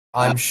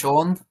I'm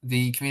Sean,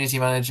 the community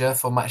manager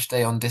for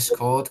Matchday on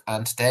Discord,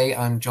 and today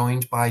I'm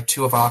joined by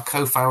two of our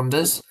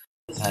co-founders,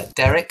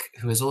 Derrick,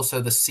 who is also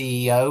the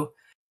CEO,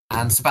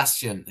 and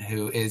Sebastien,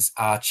 who is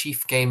our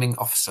Chief Gaming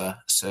Officer.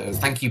 So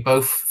thank you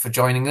both for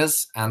joining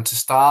us. And to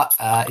start,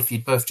 if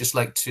you'd both just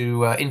like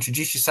to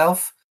introduce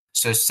yourself.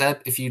 So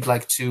Seb, if you'd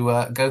like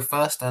to go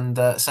first and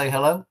say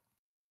hello.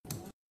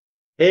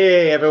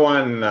 Hey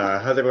everyone,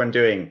 how's everyone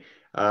doing?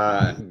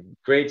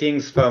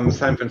 Greetings from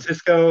San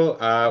Francisco,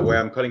 where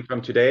I'm calling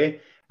from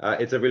today.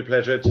 It's a real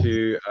pleasure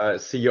to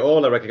see you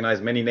all. I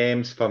recognize many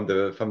names from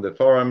the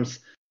forums,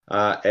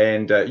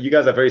 and you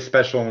guys are very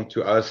special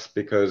to us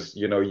because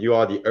you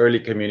are the early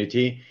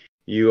community.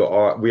 We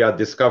are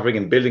discovering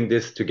and building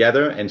this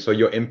together, and so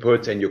your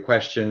input and your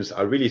questions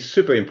are really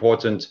super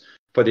important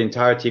for the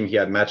entire team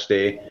here at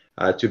Matchday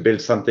to build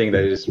something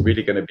that is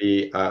really going to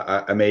be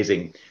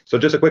amazing. So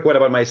just a quick word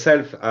about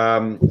myself.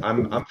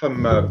 I'm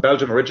from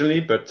Belgium originally,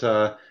 but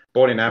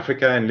born in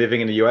Africa and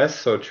living in the US,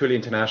 so truly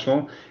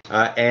international.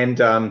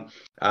 Been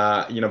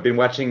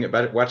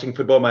watching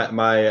football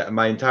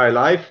my entire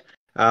life.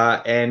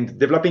 And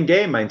developing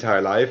game my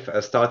entire life,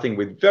 starting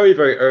with very,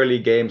 very early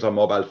games on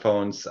mobile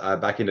phones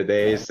back in the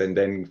days, and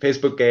then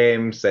Facebook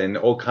games and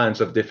all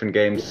kinds of different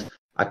games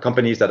at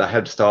companies that I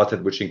helped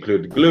started, which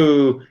include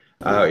Glue,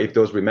 if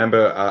those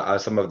remember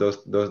some of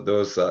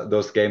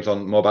those games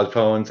on mobile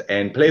phones,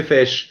 and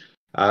Playfish,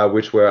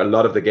 which were a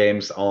lot of the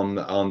games on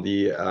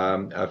the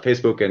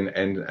Facebook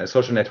and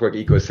social network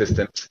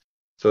ecosystems.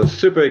 So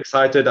super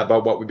excited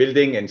about what we're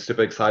building and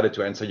super excited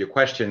to answer your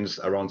questions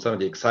around some of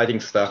the exciting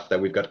stuff that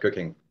we've got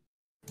cooking.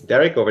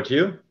 Derrick, over to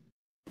you.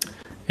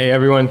 Hey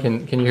everyone,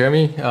 can you hear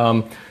me?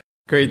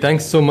 Great,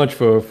 thanks so much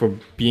for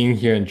being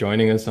here and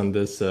joining us on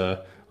this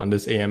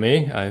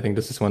AMA. I think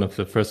this is one of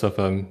the first of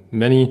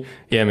many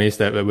AMAs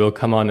that will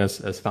come on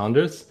as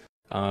founders.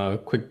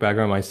 Quick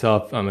background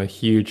myself, I'm a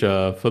huge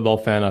football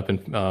fan. I've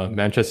been a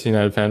Manchester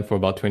United fan for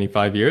about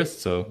 25 years,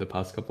 so the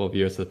past couple of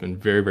years have been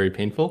very, very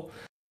painful.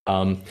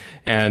 I'm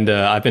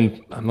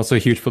also a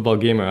huge football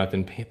gamer. I've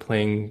been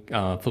playing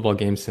football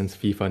games since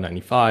FIFA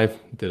 95.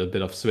 Did a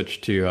bit of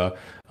switch to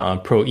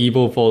Pro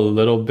Evo for a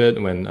little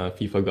bit when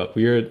FIFA got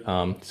weird.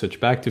 Switched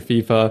back to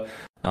FIFA.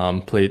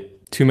 Played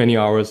too many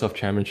hours of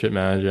Championship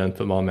Manager and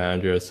Football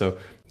Manager. So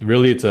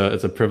really, it's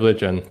a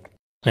privilege and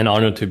an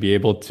honor to be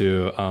able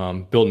to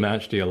build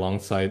Matchday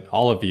alongside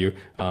all of you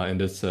in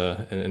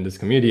this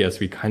community as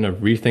we kind of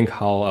rethink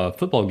how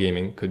football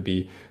gaming could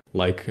be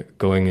like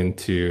going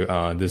into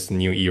this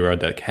new era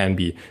that can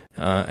be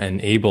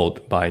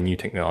enabled by new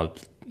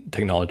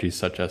technologies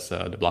such as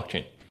the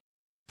blockchain.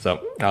 So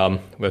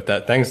with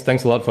that,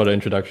 thanks a lot for the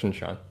introduction,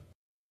 Sean.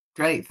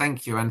 Great,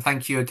 thank you. And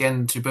thank you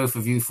again to both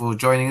of you for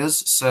joining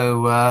us.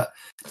 So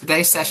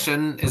today's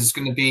session is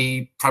going to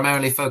be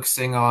primarily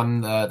focusing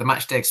on the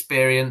Matchday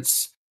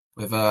experience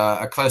with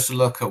a closer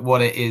look at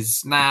what it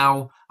is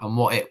now and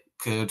what it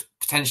could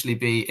potentially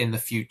be in the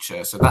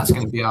future. So that's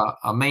going to be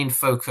our main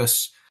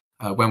focus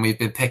when we've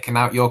been picking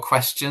out your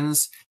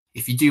questions.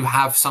 If you do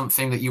have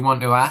something that you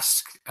want to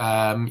ask,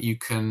 you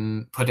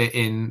can put it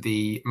in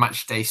the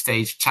Matchday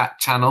Stage chat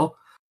channel.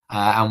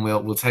 And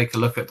we'll take a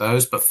look at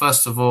those. But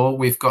first of all,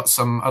 we've got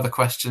some other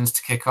questions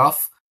to kick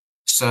off.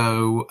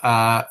 So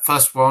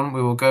first one,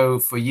 we will go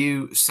for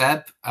you,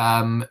 Seb.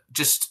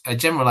 Just a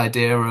general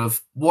idea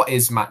of what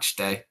is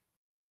Matchday?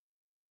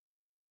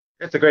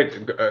 It's a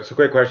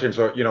great question.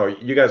 So,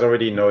 you guys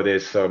already know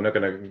this, so I'm not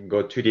going to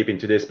go too deep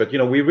into this. But,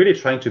 we're really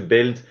trying to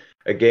build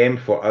a game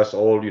for us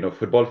all,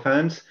 football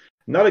fans.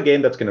 Not a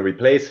game that's going to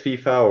replace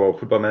FIFA or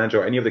Football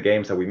Manager or any of the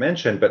games that we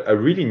mentioned, but a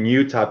really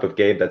new type of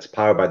game that's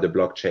powered by the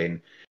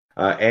blockchain.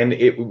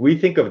 We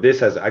think of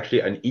this as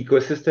actually an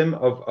ecosystem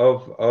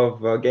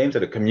of games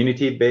and a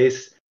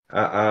community-based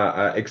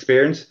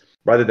experience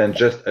rather than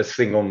just a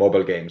single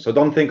mobile game. So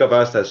don't think of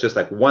us as just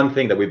like one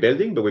thing that we're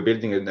building, but we're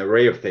building an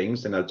array of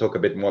things, and I'll talk a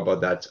bit more about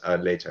that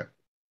later.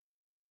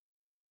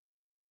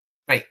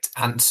 Great.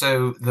 And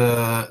so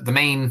the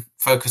main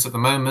focus at the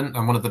moment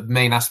and one of the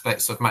main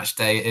aspects of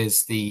Matchday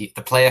is the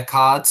player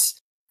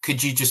cards.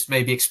 Could you just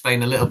maybe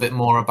explain a little bit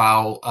more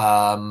about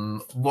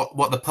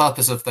what the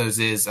purpose of those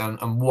is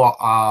and what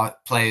our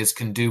players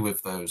can do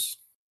with those?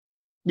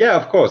 Yeah,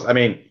 of course. I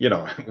mean,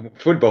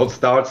 football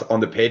starts on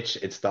the pitch.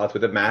 It starts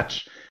with a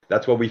match.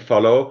 That's what we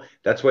follow.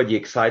 That's where the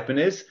excitement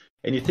is.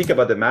 And you think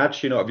about the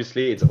match,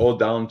 obviously it's all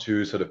down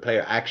to sort of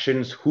player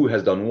actions, who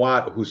has done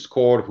what, who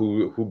scored,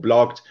 who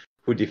blocked,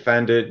 who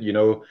defended,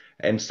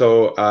 And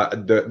so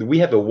we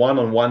have a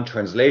one-on-one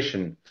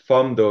translation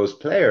from those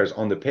players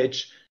on the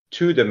pitch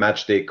to the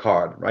Matchday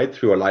card, right,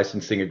 through our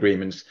licensing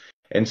agreements.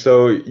 And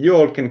so you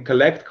all can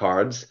collect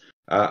cards,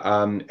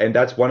 and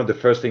that's one of the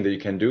first things that you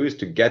can do is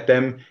to get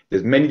them.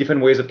 There's many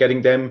different ways of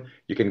getting them.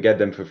 You can get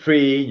them for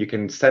free. You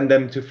can send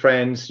them to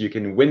friends. You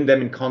can win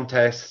them in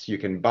contests. You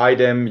can buy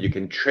them. You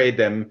can trade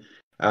them.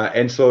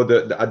 And so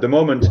at the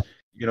moment,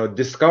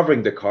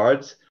 discovering the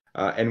cards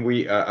and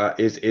we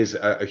is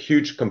a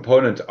huge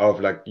component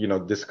of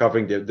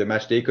discovering the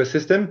Matchday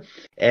ecosystem.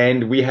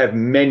 And we have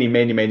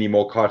many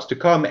more cards to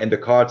come, and the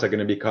cards are going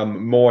to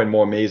become more and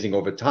more amazing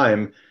over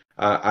time,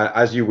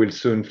 as you will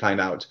soon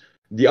find out.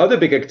 The other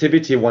big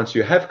activity once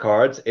you have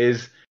cards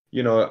is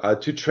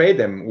to trade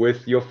them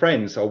with your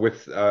friends or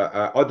with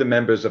other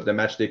members of the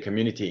Matchday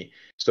community.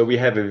 So we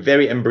have a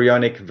very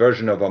embryonic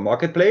version of our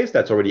marketplace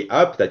that's already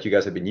up that you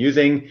guys have been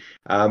using.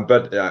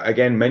 But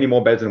again, many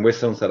more bells and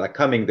whistles that are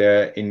coming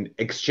there in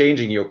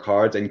exchanging your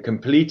cards and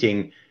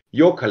completing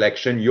your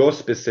collection, your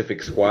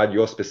specific squad,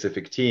 your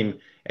specific team,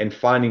 and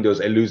finding those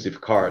elusive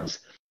cards.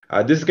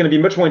 This is going to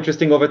be much more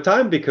interesting over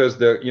time because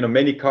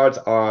many cards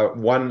are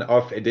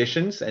one-off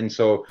editions, and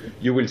so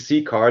you will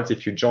see cards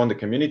if you join the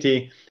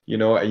community. You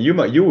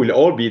will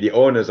all be the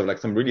owners of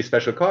some really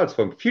special cards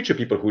from future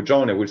people who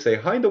join and will say,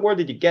 "How in the world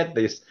did you get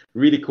this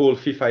really cool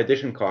FIFA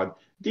edition card?"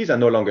 These are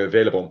no longer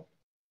available.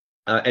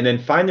 And then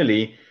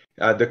finally,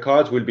 the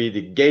cards will be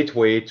the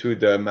gateway to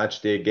the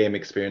Matchday game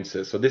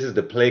experiences. So this is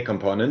the play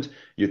component.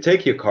 You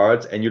take your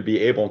cards and you'll be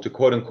able to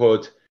quote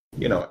unquote,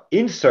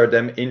 insert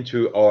them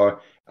into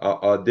our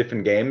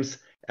different games,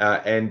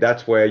 and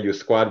that's where your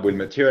squad will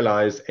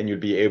materialize, and you'll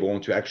be able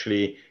to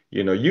actually,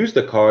 use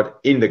the card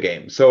in the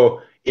game.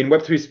 So in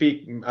Web3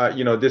 speak,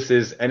 this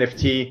is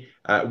NFT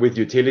with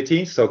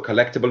utility, so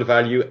collectible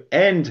value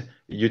and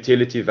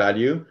utility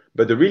value.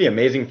 But the really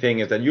amazing thing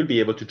is that you'll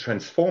be able to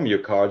transform your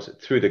cards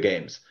through the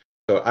games.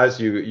 So as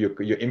you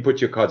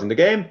input your cards in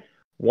the game,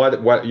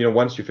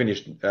 once you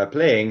finish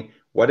playing,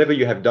 whatever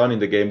you have done in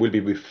the game will be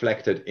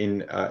reflected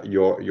in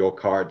your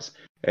cards.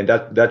 And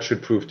that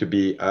should prove to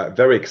be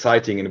very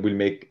exciting, and will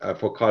make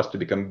for cards to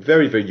become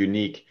very, very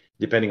unique,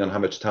 depending on how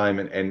much time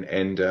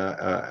and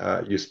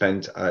you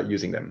spend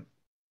using them.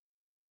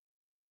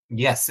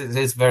 Yes, it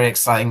is very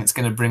exciting. It's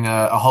going to bring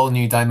a whole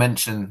new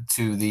dimension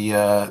to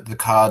the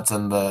cards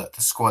and the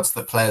squads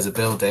that players are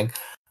building.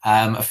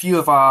 A few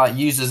of our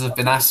users have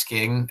been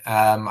asking,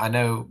 I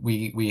know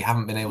we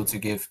haven't been able to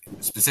give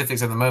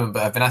specifics at the moment,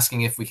 but I've been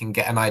asking if we can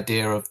get an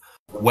idea of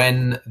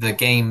when the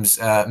games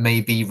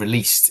may be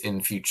released in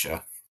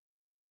future.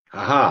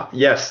 Aha,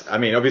 yes. I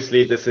mean,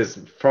 obviously, this is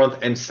front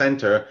and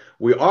center.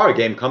 We are a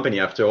game company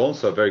after all,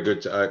 so very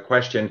good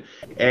question.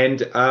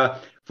 And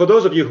for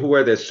those of you who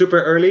were there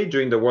super early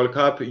during the World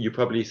Cup, you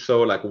probably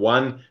saw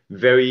one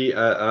very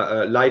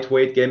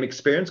lightweight game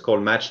experience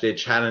called Matchday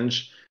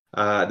Challenge,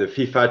 the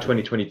FIFA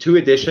 2022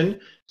 edition.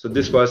 So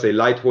this was a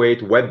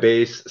lightweight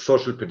web-based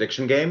social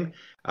prediction game,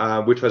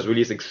 which was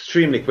released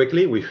extremely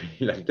quickly. We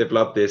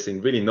developed this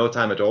in really no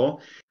time at all.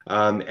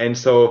 And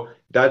so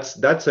that's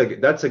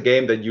a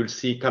game that you'll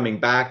see coming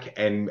back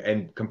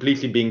and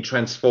completely being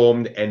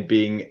transformed and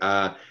being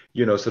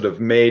sort of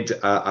made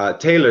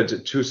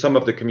tailored to some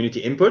of the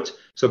community input.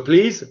 So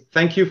please,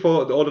 thank you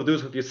for all of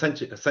those who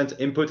sent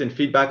input and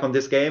feedback on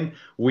this game.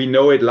 We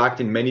know it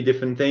lacked in many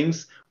different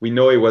things. We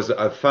know it was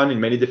fun in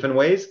many different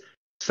ways.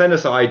 Send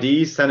us our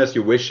ideas, send us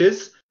your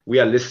wishes. We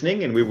are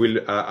listening, and we will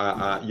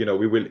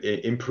we will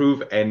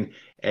improve and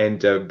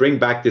bring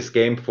back this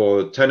game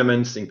for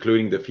tournaments,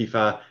 including the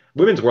FIFA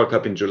Women's World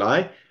Cup in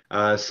July.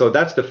 So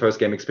that's the first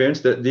game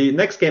experience. The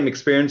next game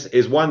experience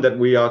is one that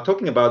we are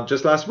talking about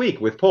just last week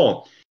with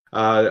Paul.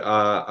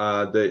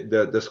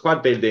 The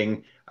squad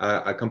building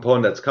a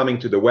component that's coming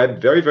to the web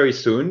very, very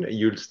soon.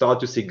 You'll start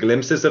to see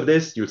glimpses of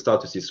this. You'll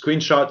start to see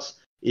screenshots.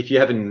 If you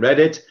haven't read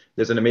it,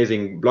 there's an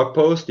amazing blog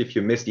post. If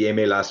you missed the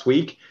AMA last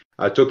week,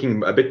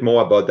 talking a bit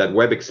more about that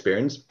web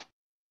experience,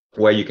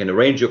 where you can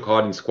arrange your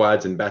card in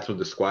squads and battle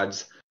the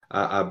squads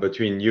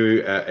between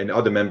you and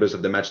other members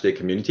of the Matchday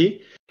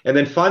community. And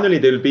then finally,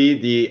 there'll be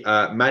the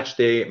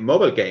Matchday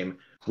mobile game,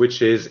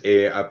 which is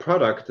a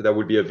product that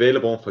will be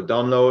available for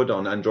download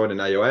on Android and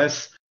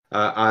iOS,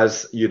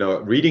 as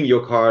reading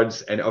your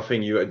cards and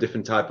offering you a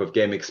different type of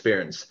game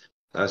experience.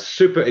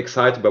 Super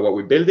excited about what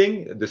we're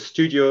building. The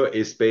studio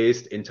is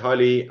based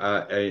entirely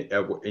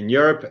in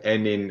Europe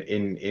and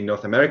in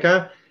North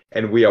America,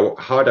 and we are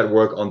hard at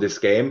work on this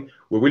game.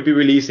 We will be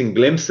releasing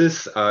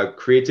glimpses,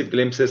 creative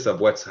glimpses of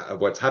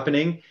what's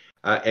happening.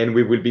 And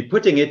we will be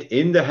putting it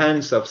in the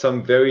hands of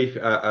some very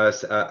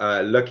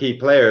lucky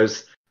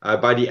players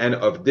by the end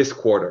of this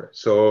quarter,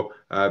 so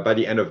by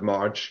the end of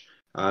March.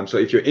 So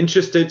if you're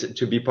interested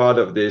to be part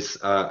of this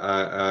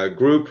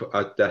group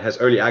that has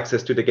early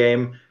access to the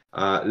game,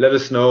 let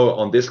us know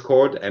on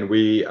Discord, and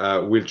we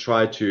will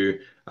try to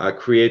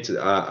create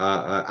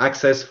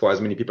access for as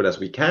many people as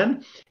we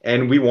can.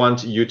 And we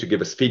want you to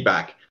give us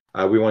feedback.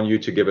 We want you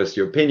to give us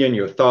your opinion,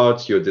 your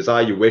thoughts, your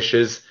desire, your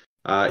wishes.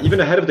 Even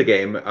ahead of the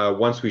game,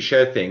 once we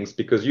share things,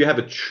 because you have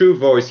a true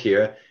voice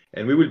here,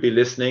 and we will be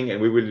listening, and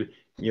we will,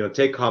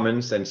 take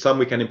comments, and some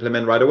we can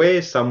implement right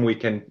away, some we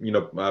can,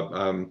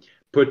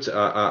 put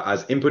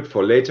as input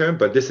for later.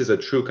 But this is a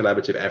true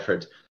collaborative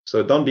effort.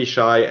 So don't be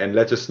shy, and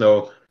let us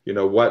know,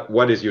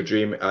 what is your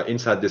dream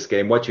inside this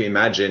game, what you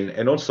imagine,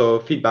 and also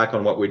feedback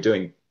on what we're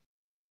doing.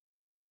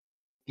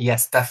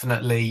 Yes,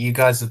 definitely. You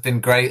guys have been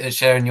great at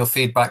sharing your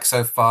feedback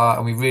so far,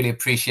 and we really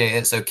appreciate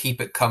it. So keep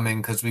it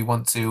coming, because we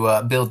want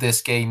to build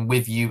this game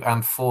with you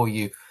and for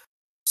you.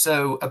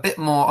 So a bit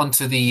more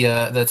onto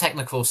the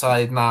technical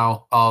side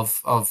now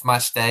of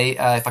Matchday.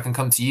 If I can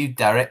come to you,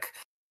 Derrick.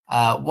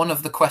 One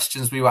of the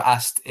questions we were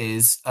asked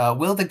is,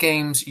 will the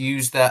games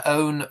use their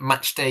own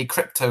Matchday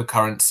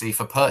cryptocurrency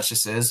for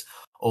purchases,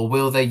 or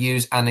will they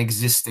use an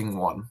existing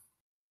one?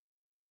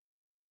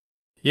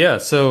 Yeah,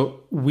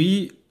 so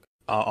we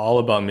are all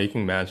about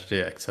making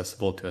Matchday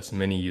accessible to as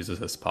many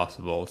users as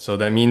possible. So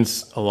that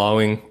means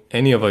allowing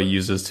any of our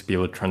users to be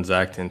able to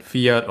transact in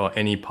fiat or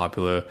any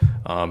popular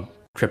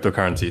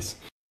cryptocurrencies.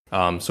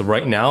 So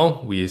right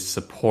now we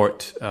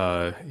support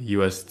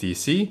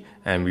USDC,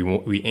 and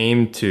we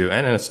aim to,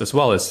 and as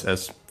well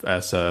as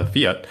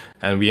fiat,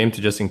 and we aim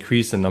to just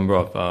increase the number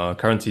of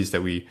currencies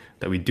that we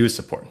do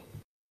support.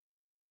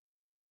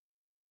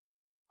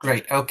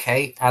 Great.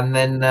 Okay. And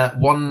then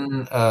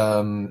one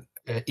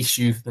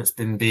issue that's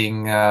been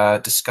being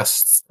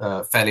discussed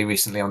fairly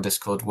recently on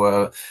Discord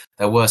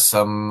there were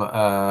some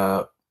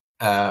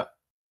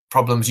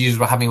problems users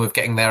were having with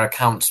getting their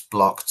accounts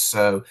blocked.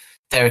 So,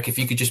 Derrick, if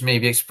you could just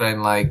maybe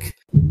explain like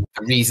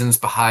the reasons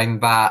behind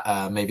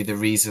that, maybe the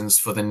reasons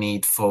for the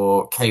need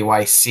for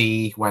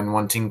KYC when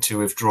wanting to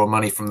withdraw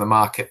money from the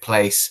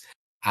marketplace,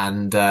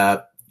 and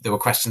there were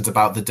questions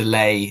about the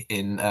delay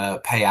in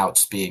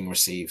payouts being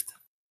received.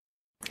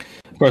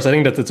 Of course, I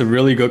think that it's a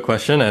really good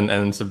question, and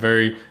it's a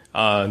very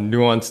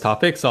nuanced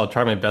topic. So I'll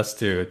try my best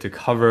to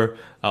cover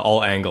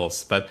all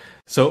angles. But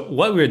so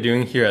what we're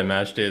doing here at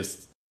Matchday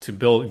is to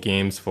build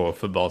games for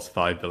football's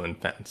 5 billion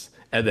fans.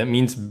 And that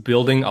means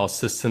building our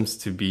systems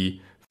to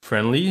be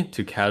friendly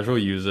to casual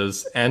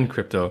users and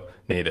crypto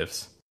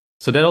natives.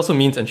 So that also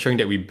means ensuring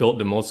that we build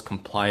the most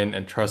compliant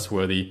and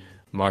trustworthy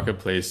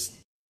marketplace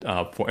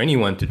for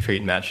anyone to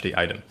trade Matchday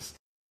items.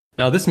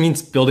 Now, this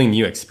means building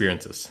new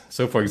experiences.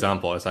 So, for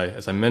example, as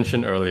I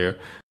mentioned earlier,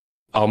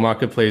 our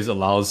marketplace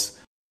allows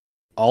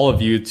all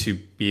of you to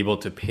be able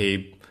to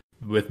pay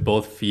with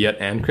both fiat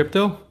and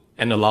crypto,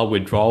 and allow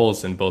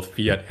withdrawals in both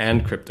fiat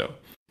and crypto.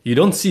 You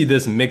don't see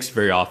this mix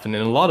very often,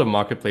 and a lot of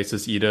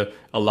marketplaces either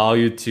allow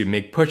you to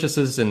make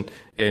purchases in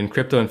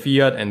crypto and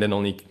fiat, and then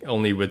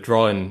only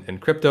withdraw in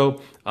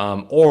crypto,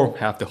 or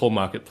have the whole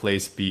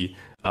marketplace be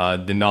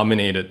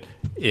denominated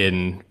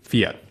in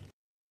fiat.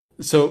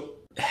 So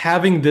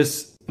having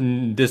this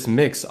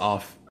mix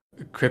of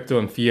crypto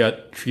and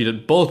fiat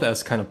treated both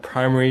as kind of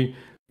primary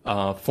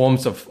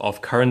forms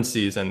of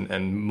currencies and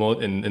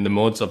in the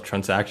modes of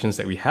transactions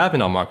that we have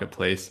in our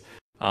marketplace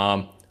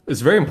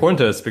is very important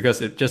to us,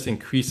 because it just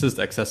increases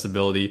the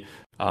accessibility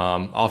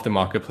of the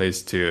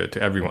marketplace to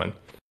everyone.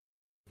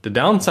 The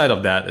downside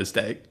of that is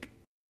that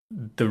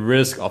the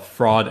risk of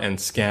fraud and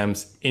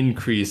scams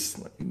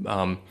increase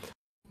by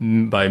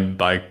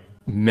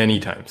many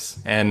times,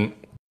 and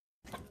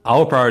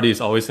our priority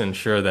is always to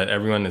ensure that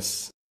everyone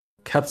is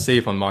kept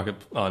safe on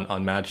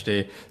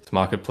Matchday's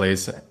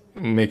marketplace.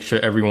 Make sure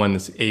everyone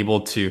is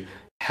able to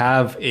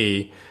have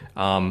a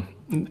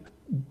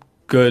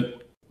good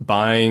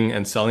buying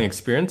and selling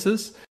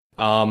experiences,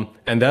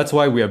 and that's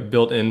why we have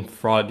built-in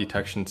fraud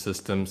detection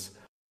systems,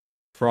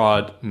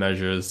 fraud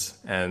measures,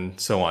 and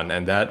so on,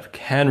 and that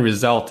can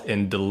result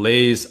in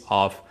delays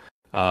of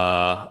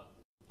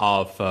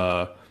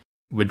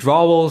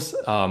withdrawals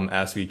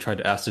as we try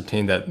to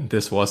ascertain that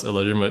this was a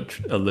legitimate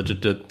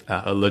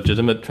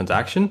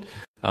transaction,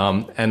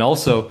 and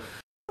also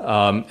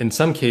in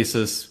some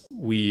cases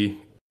we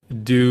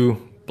do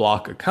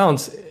block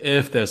accounts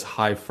if there's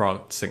high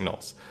fraud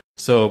signals.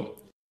 So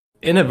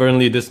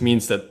inadvertently, this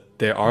means that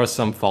there are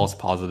some false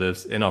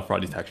positives in our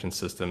fraud detection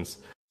systems.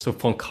 So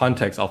for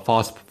context, our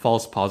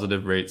false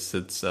positive rate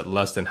sits at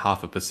less than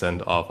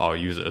 0.5% of our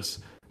users.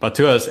 But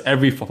to us,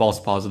 every false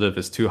positive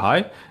is too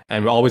high,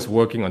 and we're always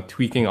working on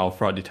tweaking our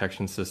fraud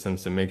detection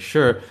systems to make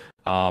sure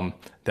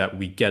that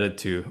we get it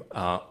to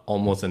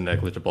almost a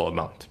negligible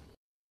amount.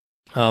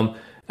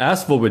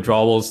 As for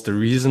withdrawals, the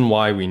reason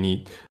why we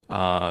need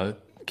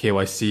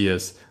KYC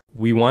is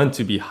we want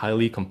to be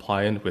highly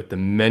compliant with the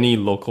many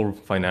local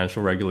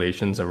financial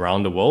regulations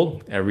around the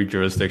world. Every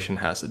jurisdiction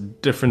has a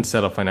different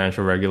set of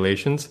financial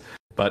regulations,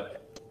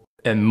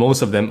 and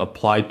most of them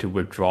apply to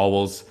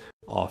withdrawals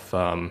of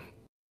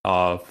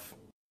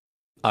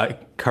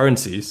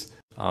currencies,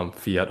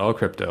 fiat or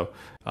crypto,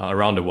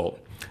 around the world.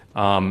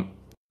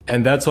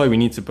 And that's why we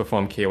need to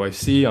perform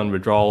KYC on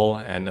withdrawal,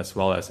 and as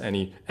well as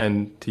any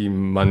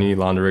anti-money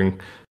laundering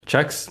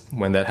checks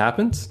when that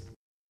happens.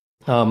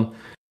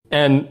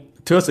 And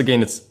to us,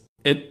 again,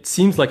 it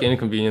seems like an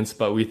inconvenience,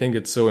 but we think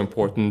it's so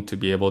important to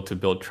be able to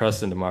build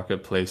trust in the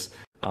marketplace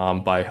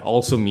by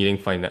also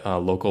meeting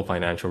local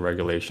financial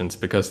regulations,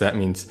 because that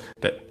means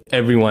that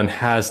everyone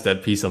has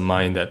that peace of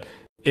mind that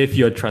if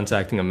you're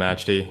transacting a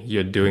Matchday,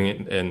 you're doing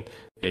it in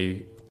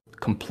a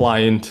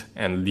compliant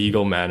and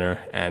legal manner,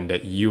 and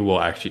that you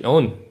will actually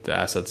own the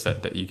assets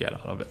that you get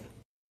out of it.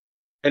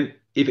 And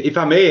if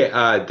I may,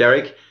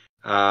 Derrick,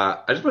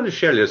 I just want to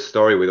share a little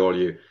story with all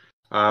you.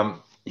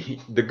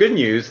 The good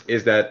news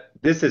is that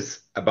this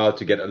is about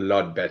to get a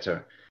lot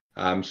better.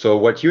 So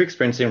what you're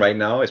experiencing right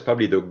now is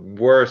probably the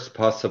worst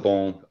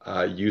possible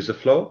user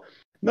flow,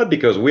 not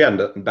because we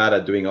are bad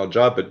at doing our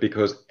job, but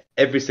because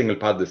every single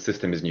part of the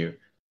system is new.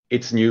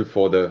 It's new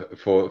for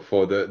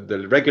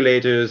the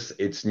regulators.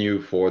 It's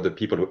new for the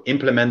people who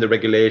implement the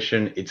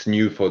regulation. It's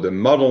new for the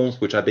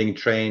models which are being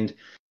trained,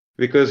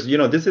 because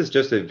this is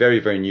just a very,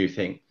 very new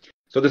thing.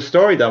 So the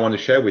story that I want to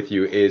share with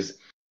you is,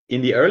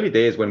 in the early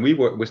days when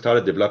we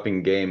started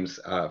developing games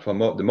for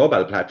the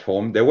mobile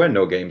platform, there were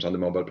no games on the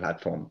mobile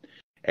platform.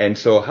 And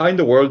so how in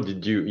the world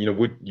did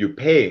would you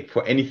pay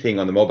for anything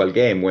on the mobile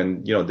game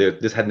when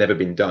this had never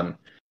been done?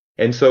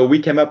 And so we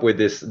came up with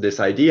this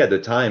idea at the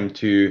time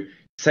to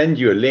send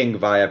you a link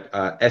via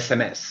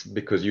SMS,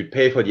 because you'd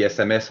pay for the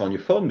SMS on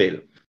your phone bill.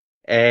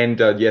 And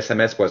the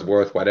SMS was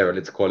worth whatever,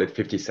 let's call it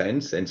 50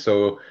 cents. And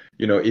so,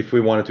 if we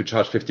wanted to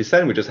charge 50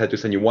 cents, we just had to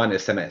send you one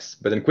SMS.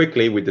 But then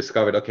quickly we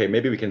discovered, okay,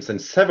 maybe we can send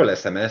several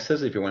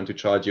SMSs if you want to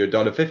charge you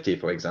 $1.50,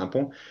 for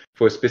example,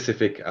 for a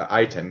specific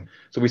item.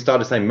 So we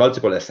started sending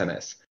multiple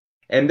SMS.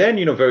 And then,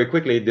 very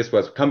quickly, this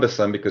was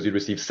cumbersome because you'd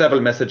receive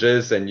several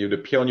messages and you'd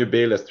appear on your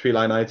bill as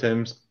 3-line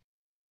items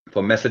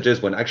for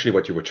messages, when actually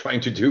what you were trying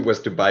to do was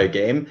to buy a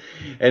game.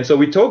 And so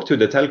we talked to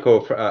the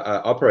telco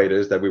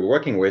operators that we were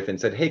working with and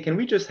said, hey, can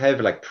we just have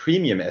like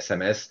premium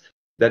SMS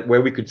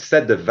where we could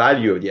set the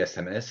value of the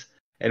SMS?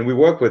 And we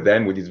worked with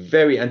them with these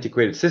very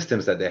antiquated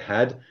systems that they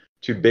had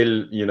to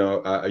bill,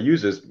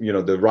 users,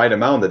 the right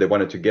amount that they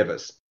wanted to give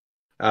us.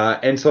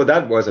 And so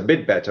that was a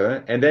bit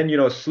better. And then,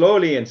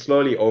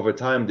 slowly over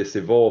time, this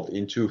evolved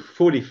into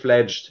fully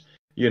fledged,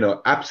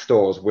 app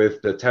stores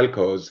with the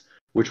telcos,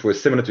 which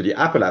was similar to the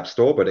Apple App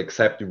Store, but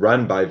except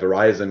run by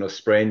Verizon or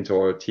Sprint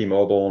or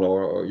T-Mobile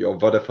or your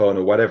Vodafone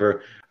or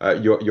whatever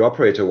your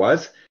operator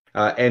was.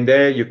 And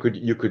there you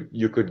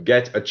could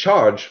get a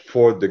charge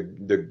for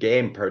the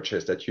game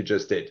purchase that you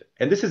just did.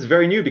 And this is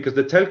very new because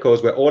the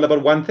telcos were all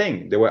about one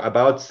thing. They were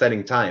about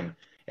selling time,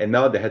 and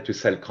now they had to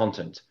sell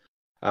content.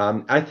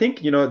 I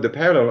think, the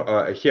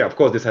parallel here, of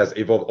course, this has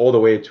evolved all the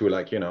way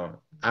to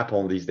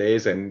Apple these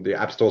days, and the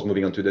app stores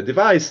moving onto the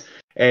device.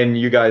 And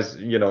you guys,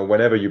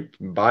 whenever you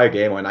buy a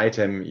game or an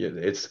item,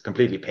 it's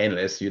completely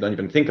painless. You don't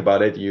even think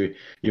about it. You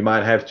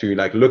might have to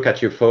look at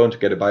your phone to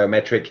get a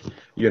biometric,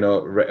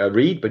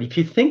 read. But if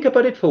you think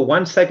about it for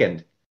 1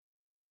 second,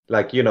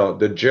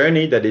 the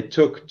journey that it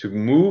took to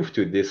move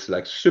to this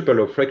super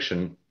low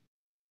friction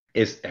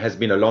has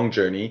been a long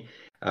journey,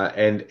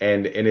 and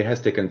it has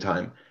taken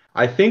time.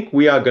 I think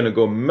we are going to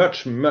go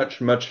much,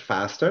 much, much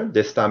faster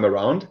this time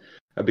around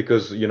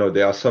because,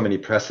 there are so many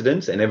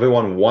precedents and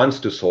everyone wants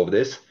to solve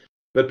this.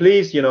 But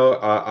please,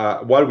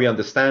 while we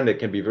understand it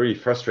can be very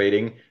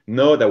frustrating,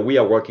 know that we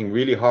are working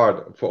really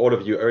hard for all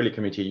of you early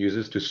community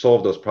users to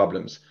solve those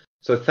problems.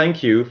 So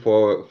thank you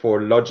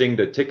for lodging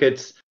the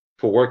tickets,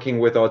 for working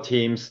with our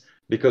teams,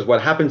 because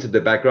what happens in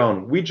the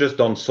background, we just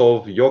don't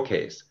solve your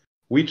case.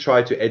 We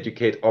try to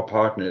educate our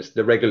partners,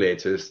 the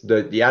regulators,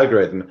 the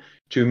algorithm,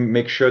 to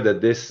make sure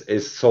that this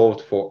is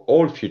solved for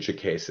all future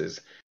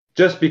cases.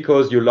 Just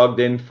because you logged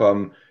in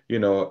from,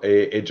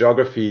 a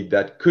geography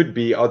that could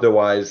be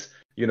otherwise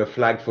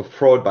flagged for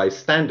fraud by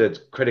standard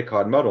credit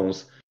card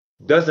models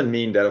doesn't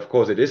mean that, of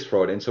course, it is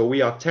fraud. And so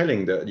we are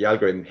telling the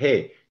algorithm,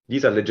 hey,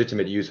 these are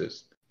legitimate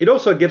users. It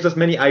also gives us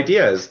many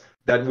ideas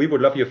that we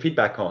would love your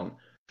feedback on.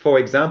 For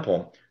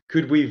example,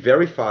 could we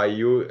verify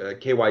your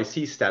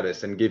KYC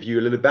status and give you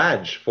a little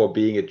badge for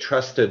being a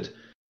trusted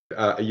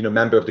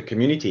member of the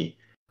community,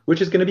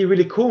 which is going to be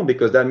really cool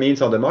because that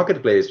means on the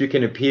marketplace, you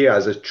can appear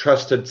as a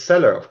trusted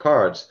seller of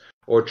cards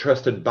or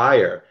trusted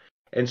buyer.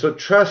 And so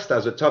trust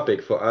as a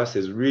topic for us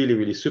is really,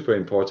 really super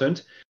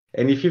important.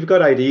 And if you've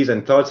got ideas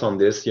and thoughts on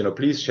this,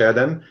 please share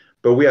them.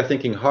 But we are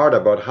thinking hard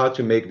about how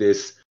to make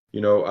this,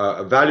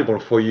 valuable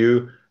for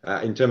you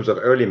in terms of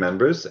early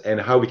members and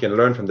how we can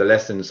learn from the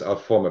lessons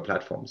of former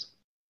platforms.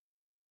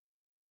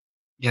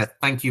 Yeah,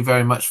 thank you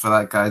very much for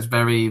that, guys.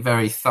 Very,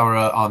 very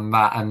thorough on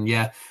that. And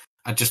yeah,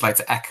 I'd just like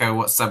to echo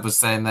what Seb was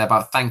saying there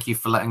about thank you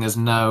for letting us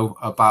know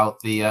about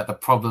the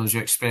problems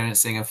you're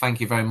experiencing, and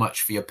thank you very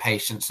much for your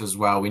patience as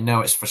well. We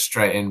know it's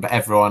frustrating, but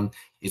everyone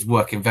is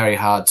working very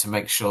hard to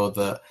make sure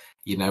that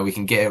we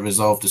can get it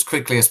resolved as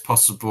quickly as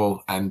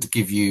possible and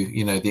give you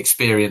the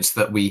experience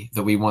that we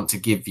want to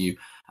give you.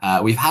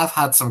 We have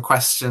had some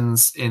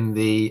questions in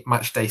the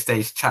Matchday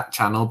Stage chat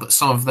channel, but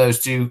some of those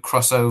do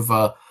cross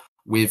over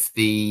with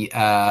the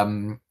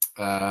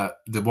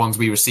ones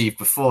we received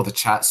before the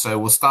chat. So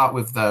we'll start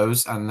with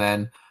those and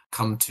then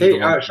come to.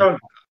 Hey, Sean,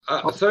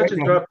 sorry to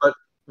interrupt, but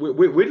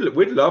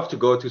we'd love to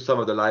go to some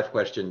of the live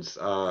questions.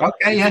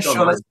 Okay, yeah,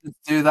 sure. Let's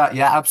do that.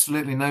 Yeah,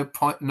 absolutely. No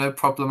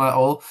problem at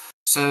all.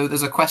 So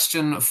there's a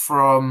question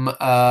from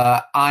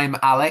I'm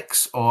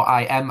Alex, or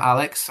I am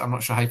Alex. I'm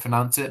not sure how you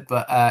pronounce it,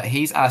 but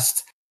he's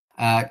asked,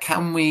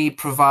 can we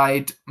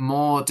provide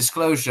more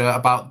disclosure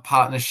about the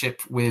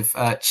partnership with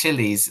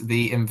Chili's,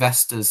 the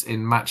investors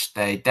in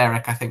Matchday?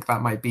 Derrick, I think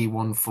that might be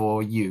one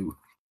for you.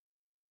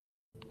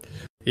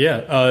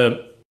 Yeah,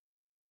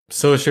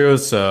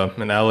 Socios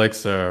and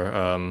Alex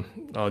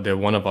they're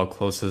one of our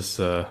closest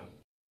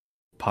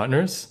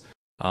partners.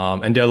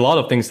 And there are a lot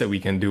of things that we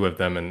can do with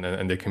them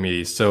and the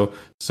community. So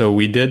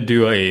we did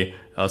do a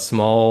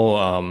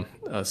small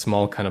a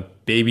small kind of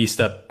baby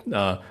step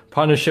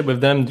partnership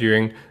with them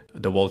during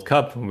the World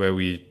Cup, where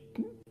we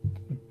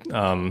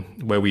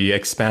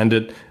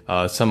expanded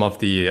some of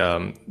the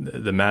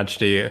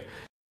Matchday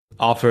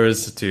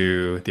offers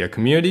to their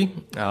community.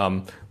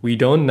 We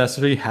don't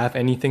necessarily have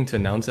anything to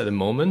announce at the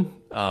moment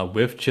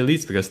with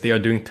Chili's, because they are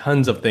doing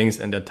tons of things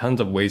and there are tons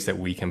of ways that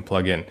we can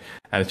plug in.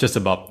 And it's just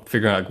about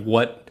figuring out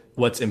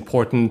what's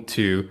important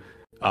to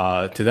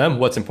them,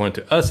 what's important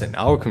to us and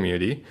our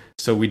community.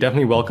 So we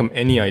definitely welcome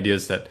any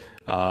ideas that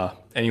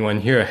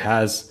anyone here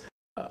has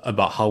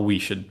about how we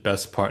should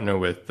best partner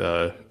with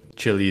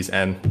Chili's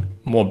and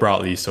more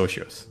broadly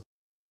socios.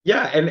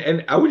 Yeah,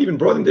 and I would even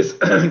broaden this,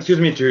 excuse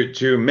me,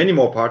 to many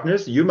more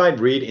partners. You might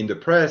read in the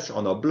press,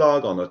 on our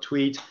blog, on our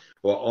tweet,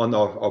 or on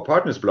our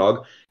partners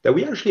blog, that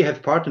we actually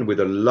have partnered with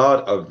a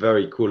lot of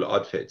very cool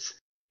outfits.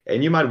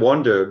 And you might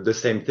wonder the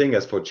same thing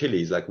as for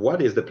Chili's, like,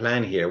 what is the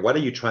plan here? What are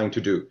you trying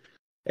to do?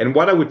 And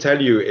what I would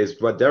tell you is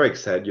what Derrick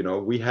said.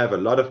 We have a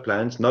lot of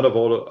plans. Not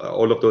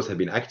all of those have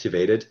been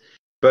activated,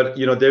 but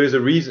there is a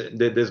reason.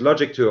 There's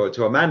logic to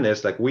our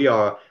madness. Like, we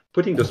are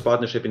putting this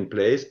partnership in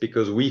place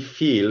because we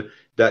feel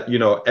that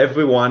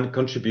everyone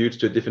contributes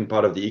to a different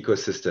part of the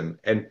ecosystem,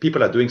 and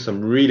people are doing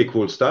some really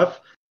cool stuff,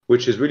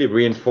 which is really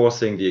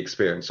reinforcing the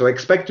experience. So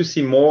expect to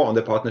see more on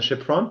the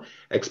partnership front.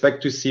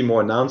 Expect to see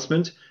more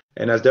announcement.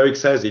 And as Derrick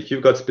says, if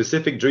you've got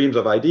specific dreams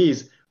of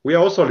ideas, we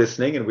are also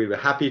listening, and we're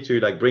happy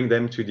to bring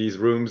them to these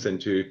rooms and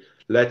to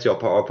let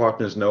our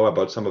partners know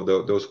about some of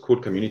those cool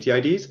community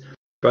ideas.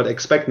 But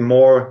expect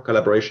more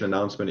collaboration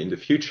announcement in the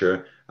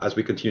future as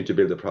we continue to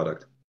build the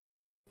product.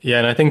 Yeah,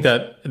 and I think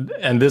that,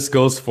 and this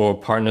goes for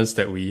partners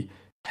that we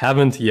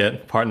haven't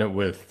yet partnered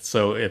with.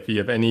 So if you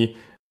have any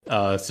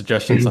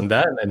suggestions on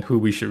that and who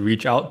we should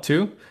reach out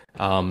to,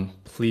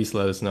 please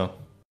let us know.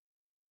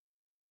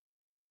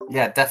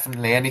 Yeah,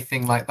 definitely.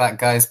 Anything like that,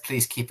 guys,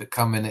 please keep it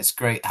coming. It's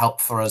great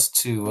help for us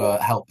to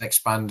help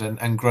expand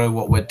and grow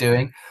what we're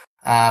doing.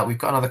 We've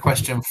got another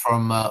question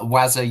from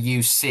Wazza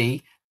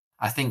UC.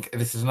 I think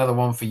this is another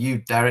one for you,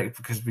 Derrick,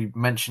 because we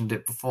mentioned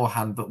it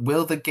beforehand, but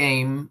will the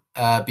game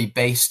be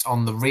based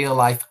on the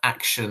real-life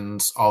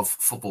actions of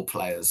football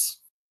players?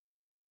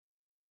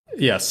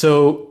 Yeah,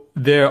 so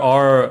there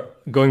are,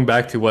 going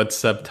back to what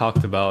Seb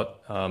talked about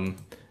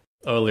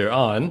earlier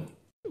on,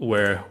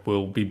 where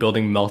we'll be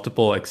building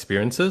multiple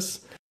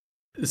experiences.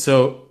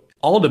 So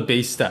all the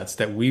base stats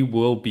that we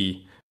will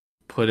be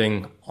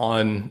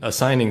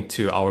assigning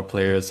to our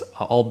players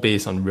are all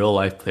based on real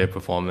life player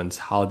performance,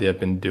 how they have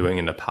been doing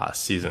in the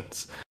past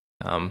seasons.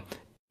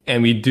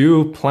 And we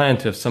do plan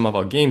to have some of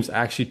our games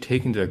actually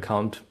take into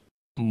account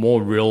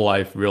more real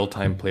life, real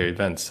time player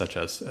events, such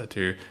as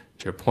to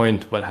your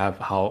point,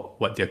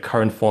 what their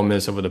current form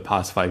is over the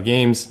past 5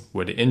 games,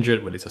 were they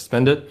injured, were they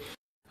suspended.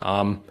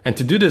 And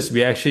to do this,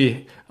 we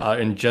actually are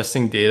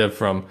ingesting data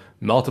from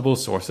multiple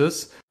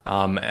sources,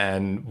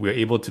 and we're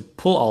able to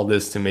pull all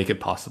this to make it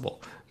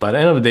possible. But at the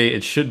end of the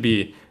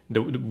day,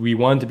 we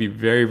want to be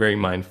very, very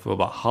mindful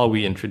about how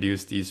we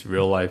introduce these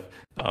real life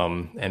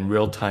and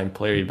real time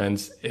player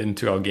events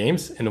into our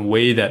games in a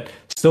way that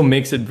still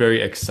makes it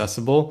very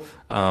accessible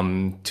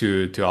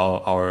to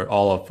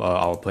all of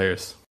our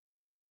players.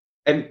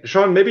 And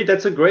Sean, maybe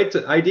that's a great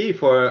idea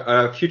for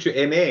a future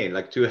MA,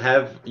 like to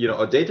have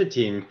a data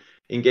team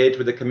engage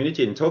with the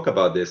community and talk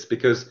about this,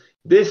 because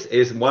this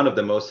is one of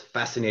the most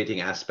fascinating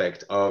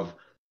aspects of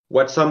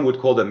what some would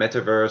call the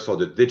metaverse or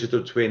the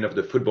digital twin of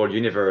the football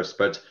universe.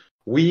 But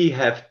we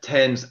have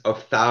tens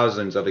of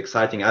thousands of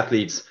exciting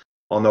athletes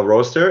on our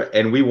roster,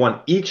 and we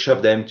want each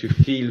of them to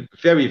feel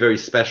very, very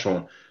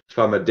special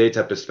from a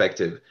data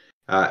perspective.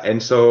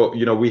 And so,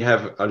 we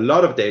have a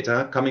lot of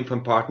data coming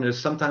from partners,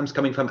 sometimes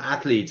coming from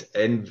athletes,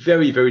 and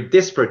very, very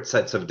disparate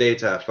sets of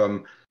data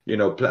from,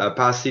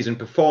 past season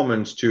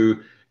performance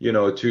to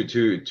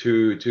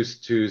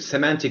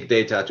semantic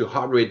data, to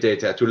heart rate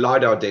data, to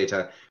LiDAR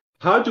data.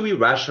 How do we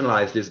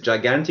rationalize this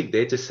gigantic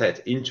data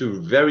set into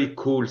very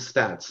cool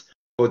stats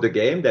for the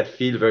game that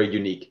feel very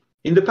unique?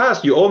 In the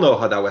past, you all know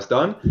how that was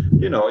done.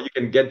 You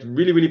can get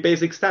really, really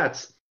basic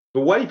stats.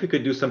 But what if you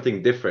could do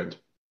something different?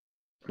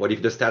 What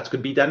if the stats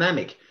could be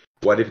dynamic?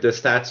 What if the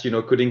stats,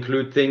 could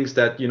include things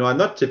that, are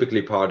not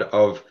typically part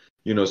of,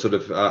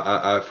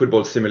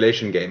 football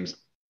simulation games?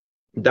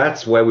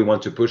 That's where we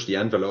want to push the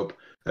envelope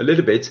a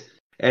little bit.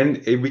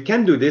 And we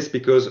can do this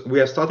because we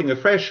are starting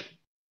afresh.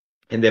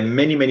 And there are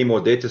many, many more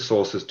data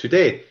sources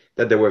today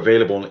that they were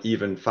available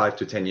even 5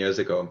 to 10 years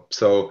ago.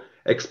 So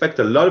expect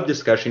a lot of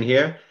discussion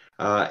here.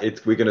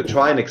 We're going to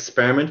try and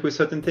experiment with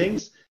certain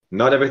things.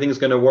 Not everything is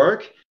going to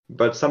work,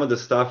 but some of the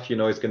stuff,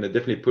 is going to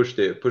definitely push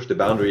the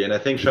boundary. And I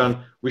think,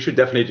 Sean, we should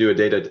definitely do a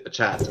data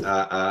chat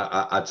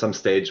at some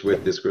stage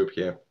with this group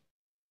here.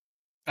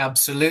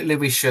 Absolutely,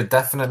 we should.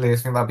 Definitely. I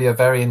think that'll be a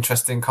very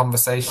interesting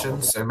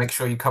conversation. So make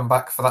sure you come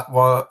back for that,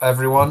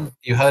 everyone.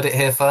 You heard it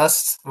here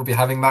first. We'll be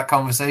having that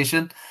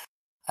conversation.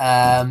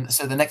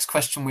 So the next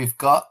question we've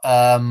got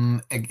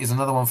is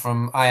another one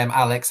from I Am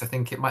Alex. I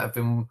think it might have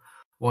been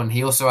one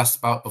he also asked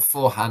about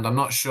beforehand. I'm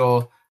not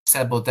sure,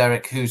 Seb or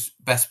Derrick, who's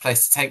best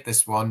placed to take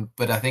this one,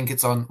 but I think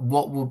it's on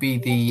what will be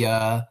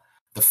the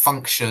the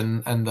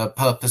function and the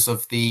purpose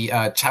of the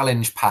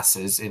challenge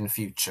passes in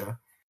future?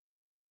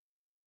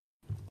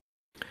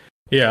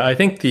 Yeah, I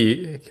think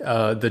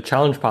the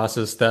challenge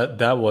passes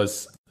that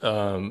was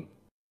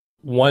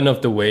one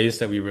of the ways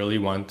that we really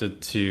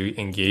wanted to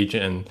engage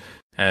in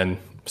and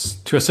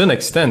to a certain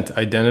extent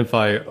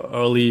identify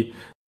early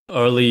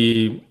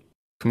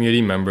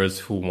community members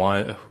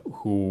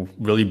who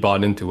really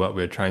bought into what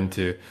we're trying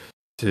to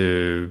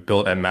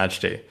build at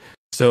Matchday.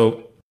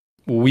 So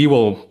we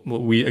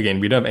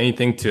don't have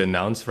anything to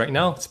announce right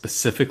now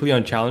specifically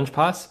on Challenge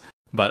Pass,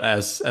 but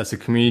as a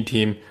community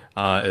team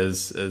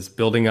is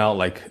building out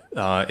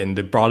in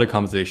the broader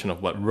conversation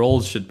of what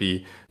roles should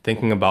be,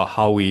 thinking about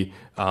how we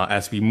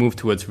as we move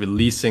towards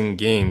releasing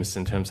games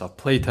in terms of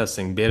play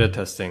testing, beta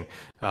testing,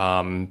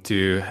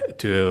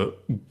 to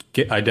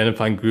get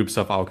identifying groups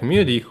of our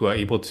community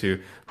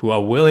who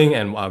are willing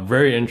and are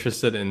very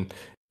interested in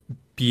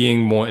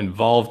being more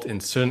involved in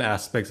certain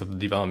aspects of the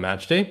development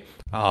match day.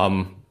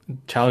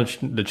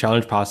 The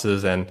challenge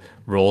passes and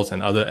roles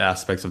and other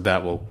aspects of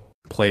that will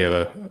play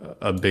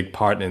a big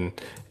part in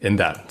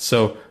that.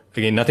 So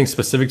again, nothing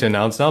specific to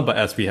announce now, but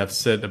as we have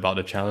said about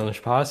the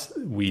challenge pass,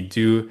 we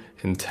do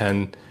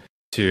intend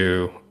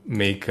to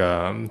make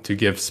to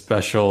give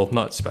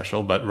not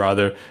special, but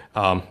rather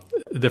a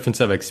different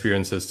set of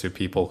experiences to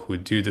people who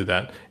do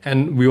that.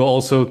 And we will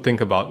also think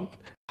about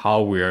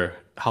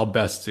how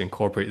best to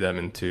incorporate them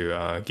into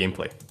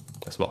gameplay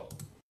as well.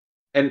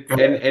 And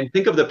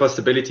think of the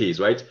possibilities,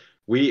 right?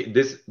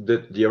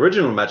 The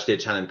original Matchday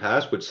Challenge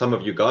Pass, which some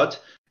of you got,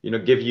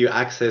 give you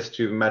access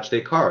to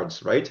Matchday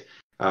cards, right?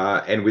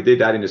 And we did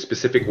that in a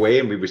specific way,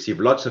 and we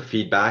received lots of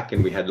feedback,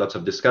 and we had lots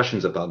of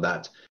discussions about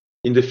that.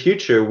 In the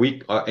future,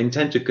 we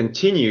intend to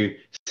continue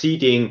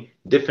seeding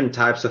different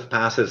types of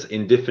passes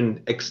in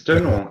different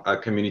external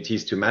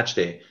communities to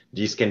Matchday.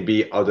 These can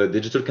be other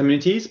digital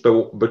communities,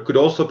 but could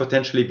also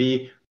potentially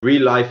be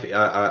real-life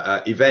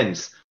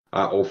events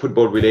or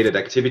football-related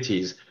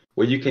activities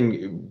where you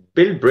can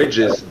build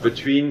bridges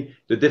between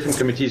the different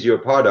communities you're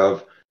part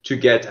of to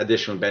get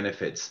additional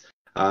benefits.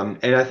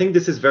 And I think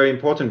this is very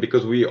important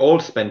because we all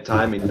spend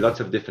time in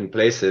lots of different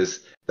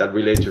places that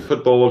relate to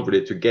football,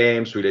 relate to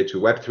games, relate to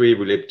Web3,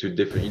 relate to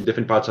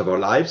different parts of our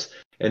lives.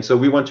 And so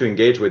we want to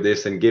engage with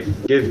this and give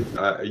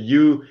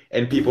you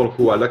and people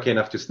who are lucky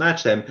enough to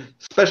snatch them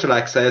special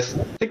access.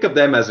 Think of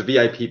them as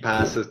VIP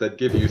passes that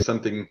give you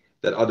something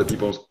that other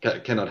people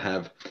cannot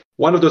have.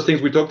 One of those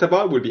things we talked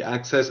about will be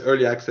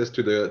early access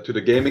to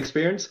the game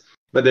experience.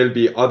 But there'll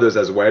be others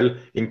as well,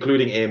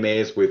 including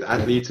AMAs with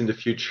athletes in the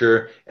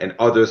future and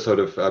other sort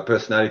of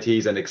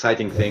personalities and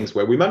exciting things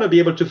where we might not be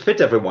able to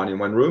fit everyone in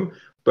one room,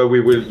 but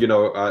we will,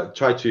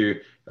 try to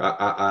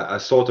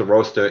sort a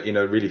roster in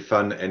a really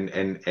fun and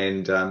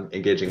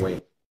engaging way.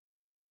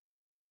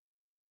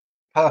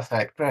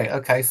 Perfect. Great.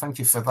 Okay. Thank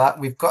you for that.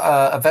 We've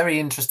got a very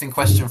interesting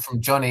question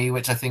from Johnny,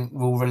 which I think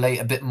will relate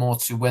a bit more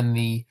to when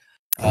the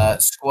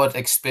squad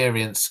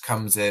experience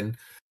comes in.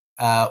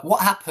 What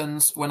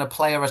happens when a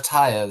player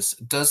retires?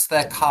 Does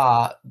their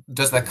card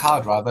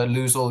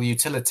lose all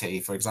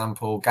utility? For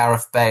example,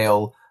 Gareth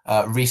Bale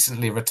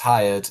recently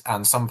retired,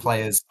 and some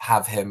players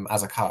have him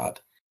as a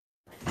card.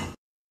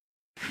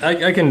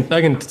 I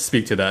can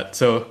speak to that.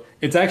 So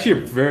it's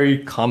actually a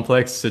very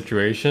complex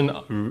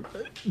situation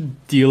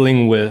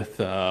dealing with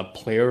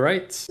player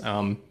rights,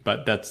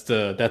 but that's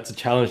a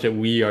challenge that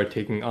we are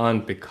taking on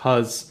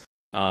because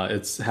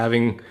it's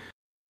having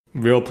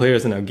real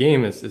players in our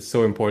game is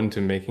so important to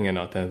making an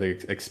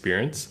authentic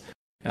experience.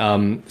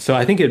 So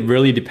I think it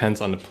really depends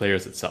on the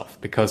players itself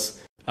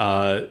because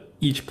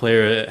each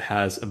player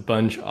has a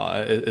bunch.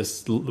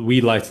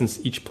 We license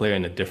each player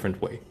in a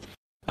different way,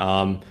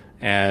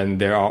 and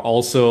there are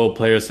also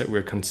players that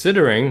we're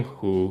considering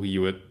who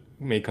you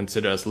may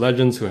consider as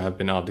legends who have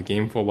been out of the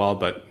game for a while,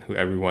 but who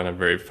everyone are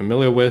very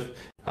familiar with.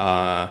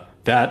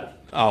 That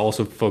are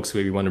also folks who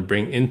we want to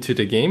bring into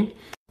the game.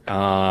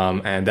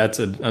 And that's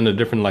on a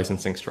different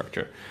licensing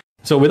structure.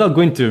 So without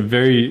going to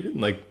very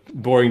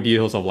boring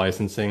details of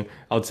licensing,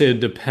 I would say it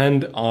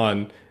depends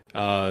on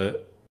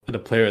the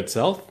player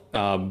itself.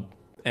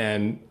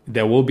 And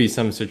there will be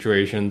some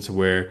situations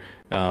where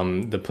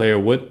the player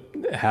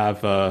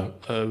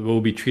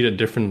will be treated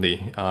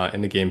differently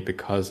in the game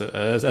because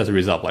as a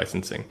result of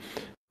licensing.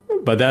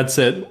 But that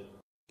said,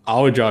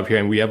 our job here,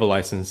 and we have a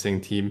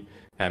licensing team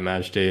at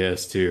Matchday,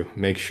 is to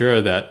make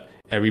sure that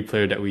every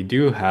player that we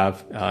do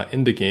have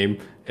in the game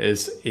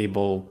is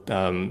able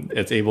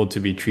to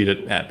be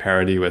treated at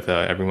parity with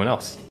everyone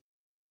else.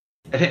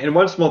 And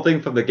one small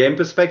thing from the game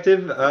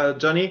perspective,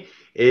 Johnny,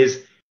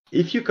 is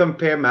if you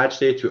compare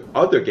Matchday to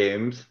other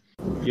games,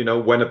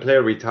 when a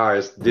player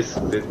retires,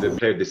 the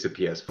player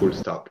disappears, full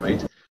stop,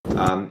 right?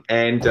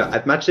 And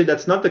at Matchday,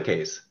 that's not the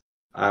case.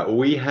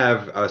 We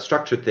have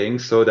structured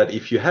things so that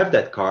if you have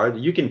that card,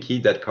 you can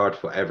keep that card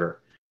forever.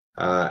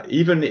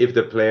 Even if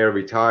the player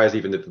retires,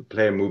 even if the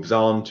player moves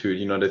on to,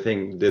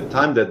 the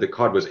time that the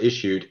card was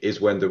issued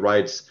is when the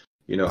rights,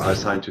 are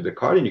assigned to the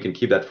card, and you can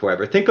keep that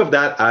forever. Think of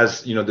that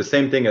as, the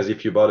same thing as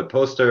if you bought a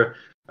poster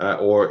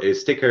or a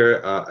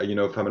sticker,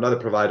 from another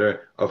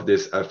provider of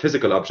this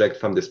physical object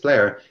from this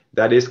player.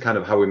 That is kind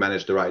of how we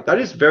manage the right. That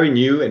is very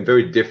new and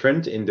very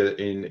different in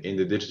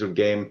the digital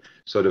game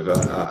sort of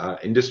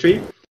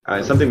industry,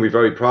 and something we're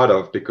very proud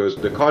of, because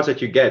the cards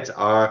that you get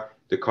are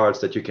the cards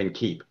that you can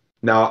keep.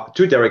 Now,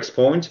 to Derrick's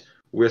point,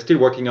 we're still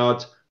working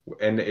out,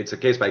 and it's a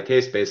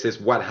case-by-case basis,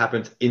 what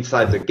happens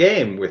inside the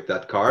game with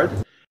that card.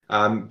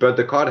 But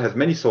the card has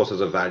many sources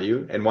of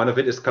value, and one of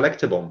it is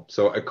collectible.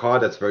 So a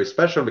card that's very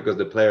special because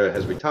the player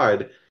has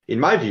retired, in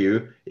my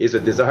view, is a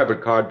desirable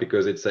card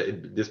because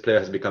this player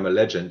has become a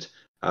legend,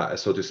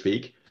 so to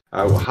speak.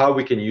 How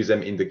we can use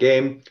them in the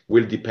game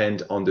will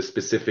depend on the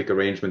specific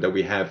arrangement that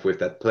we have with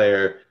that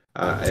player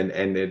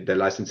and the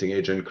licensing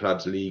agent,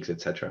 clubs, leagues,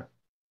 etc.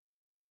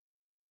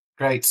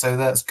 Great. So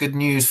that's good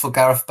news for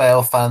Gareth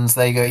Bale fans.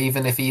 There you go.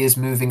 Even if he is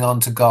moving on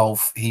to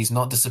golf, he's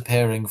not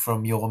disappearing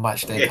from your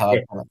Matchday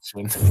card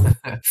collection.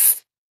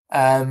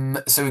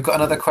 So we've got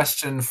another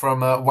question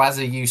from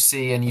Wazza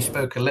UC, and you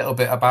spoke a little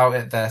bit about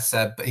it there,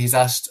 Seb. But he's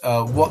asked,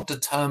 what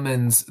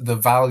determines the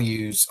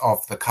values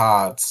of the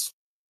cards?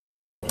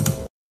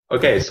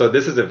 Okay, so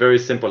this is a very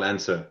simple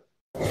answer.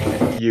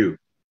 You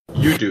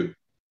do.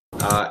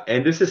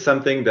 And this is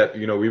something that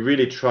we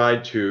really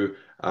tried to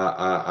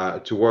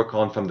work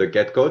on from the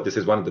get-go. This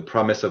is one of the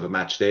promise of a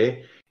match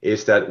day,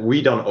 is that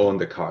we don't own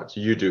the cards.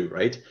 You do,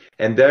 right?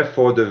 And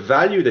therefore, the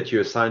value that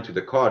you assign to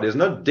the card is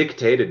not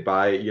dictated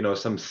by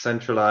some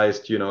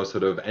centralized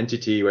sort of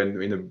entity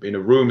in a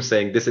room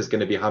saying this is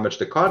going to be how much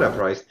the card are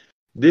priced.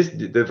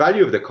 The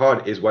value of the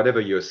card is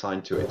whatever you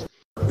assign to it.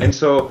 And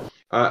so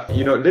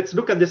let's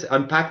look at this,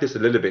 unpack this a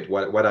little bit.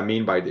 What I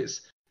mean by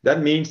this.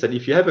 That means that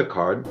if you have a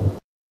card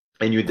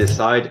and you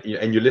decide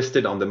and you list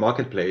it on the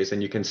marketplace,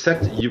 and you can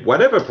set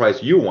whatever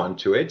price you want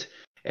to it,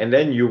 and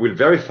then you will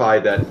verify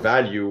that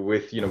value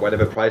with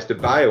whatever price the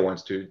buyer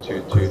wants to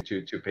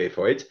pay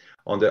for it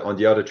on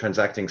the other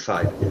transacting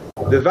side.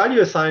 The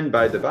value assigned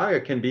by the buyer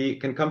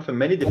can come from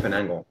many different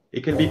angles.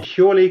 It can be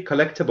purely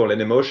collectible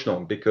and emotional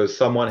because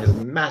someone is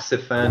a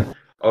massive fan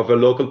of a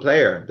local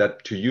player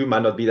that to you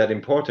might not be that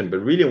important, but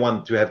really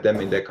want to have them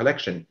in their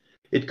collection.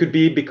 It could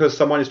be because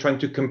someone is trying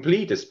to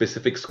complete a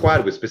specific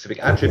squad with specific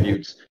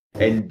attributes,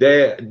 and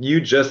you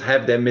just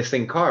have their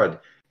missing card,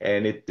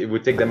 and it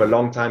would take them a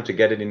long time to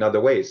get it in other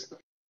ways.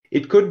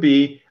 It could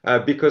be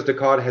because the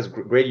card has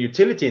great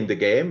utility in the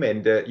game,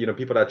 and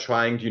people are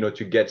trying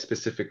to get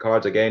specific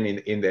cards again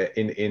in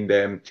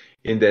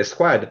their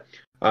squad.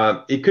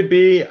 It could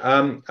be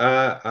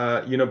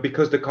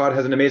because the card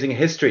has an amazing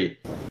history.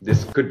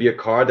 This could be a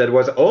card that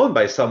was owned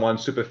by someone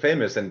super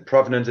famous, and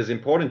provenance is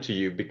important to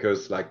you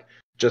because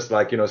just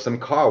like some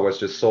car was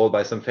just sold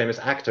by some famous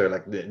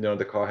actor,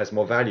 the car has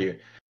more value.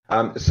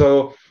 And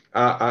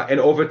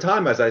over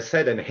time, as I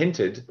said and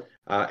hinted,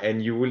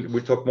 and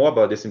we'll talk more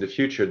about this in the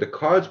future, the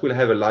cards will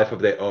have a life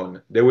of their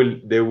own. They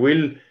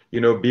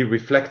will be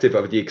reflective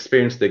of the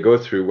experience they go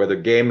through, whether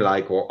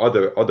game-like or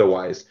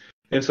otherwise.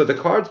 And so the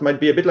cards might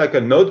be a bit like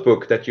a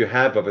notebook that you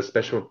have of a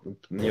special,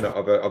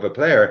 of a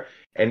player,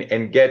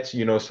 and get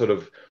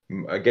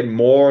get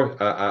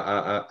more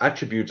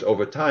attributes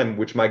over time,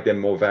 which make them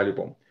more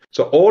valuable.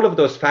 So all of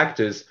those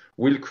factors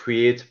will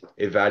create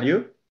a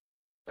value,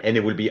 and it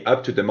will be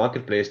up to the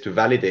marketplace to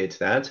validate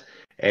that.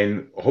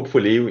 And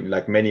hopefully,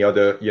 like many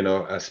other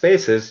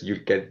spaces, you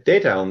get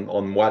data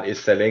on what is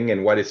selling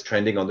and what is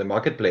trending on the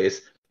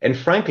marketplace. And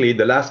frankly,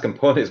 the last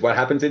component is what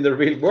happens in the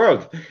real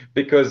world,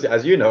 because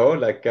as you know,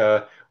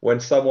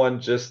 when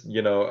someone just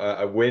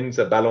wins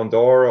a Ballon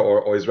d'Or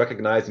or is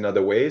recognized in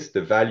other ways,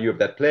 the value of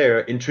that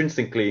player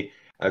intrinsically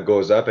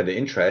goes up, and the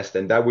interest,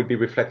 and that would be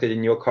reflected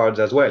in your cards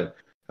as well.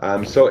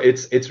 So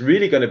it's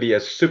really going to be a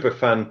super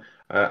fun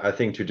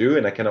thing to do,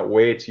 and I cannot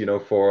wait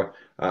for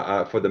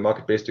the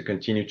marketplace to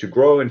continue to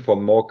grow and for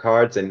more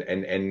cards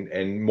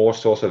and more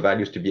source of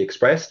values to be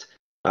expressed.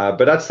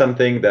 But that's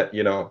something that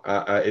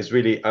is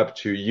really up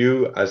to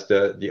you as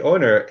the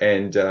owner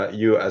and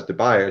you as the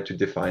buyer to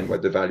define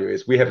what the value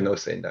is. We have no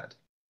say in that.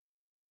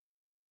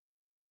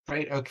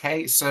 Great.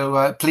 Okay.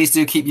 So please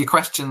do keep your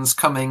questions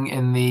coming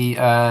in the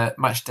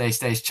Matchday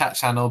Stage chat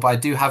channel. But I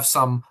do have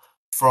some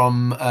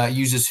from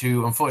users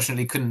who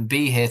unfortunately couldn't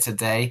be here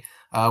today,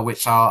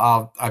 which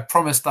I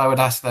promised I would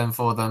ask them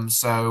for them.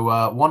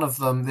 So one of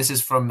them, this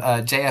is from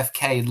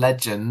JFK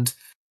Legend,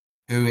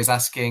 who is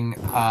asking,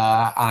 and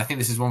I think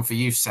this is one for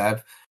you,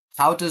 Seb.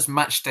 How does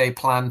Matchday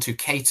plan to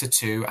cater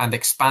to and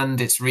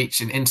expand its reach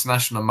in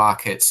international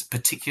markets,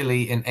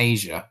 particularly in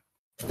Asia?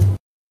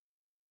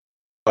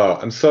 Oh,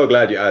 I'm so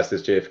glad you asked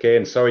this, JFK,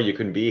 and sorry you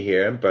couldn't be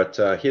here, but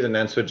here's an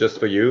answer just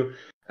for you.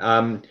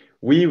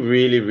 We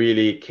really,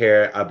 really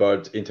care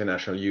about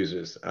international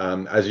users.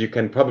 As you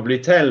can probably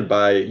tell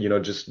by,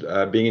 just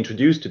being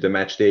introduced to the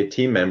Matchday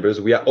team members,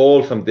 we are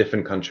all from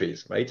different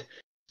countries, right?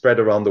 Spread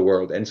around the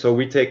world. And so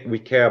we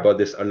care about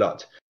this a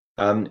lot.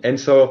 And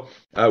so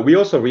we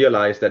also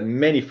realize that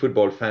many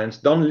football fans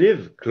don't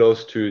live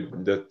close to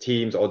the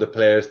teams or the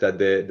players that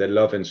they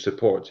love and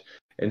support.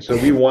 And so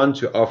we want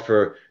to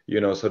offer,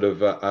 sort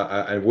of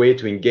a way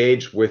to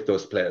engage with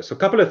those players. So a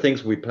couple of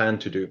things we plan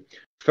to do.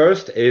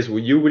 First is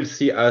you will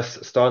see us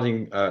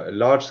starting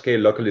large-scale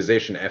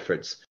localization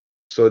efforts.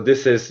 So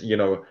this is,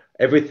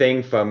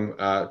 everything from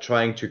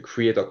trying to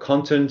create a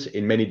content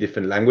in many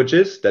different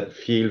languages that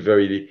feel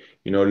very,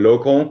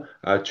 local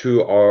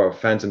to our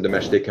fans in the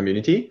Matchday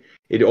community.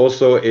 It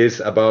also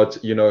is about,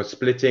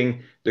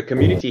 splitting the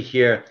community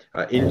here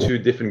into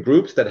different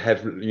groups that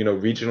have,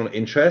 regional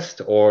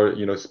interest or,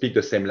 speak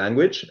the same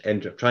language,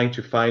 and trying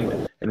to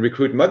find and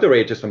recruit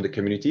moderators from the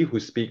community who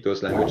speak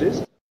those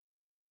languages.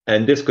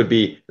 And this could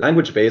be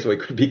language-based or it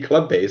could be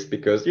club-based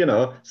because,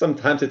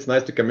 sometimes it's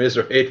nice to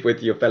commiserate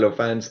with your fellow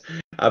fans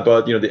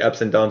about, the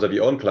ups and downs of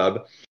your own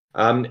club.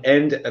 And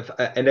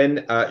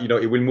then,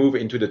 it will move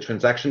into the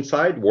transaction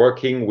side,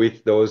 working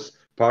with those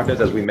partners,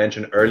 as we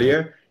mentioned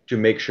earlier, to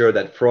make sure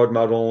that fraud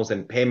models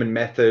and payment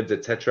methods,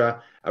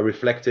 etc., are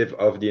reflective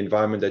of the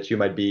environment that you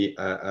might be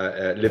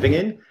living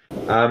in.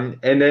 And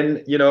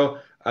then,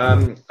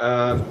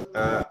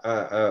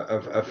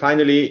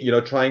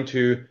 finally, trying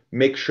to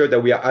make sure that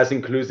we are as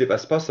inclusive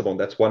as possible.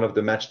 That's one of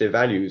the Matchday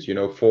values,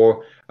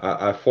 for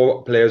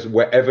players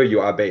wherever you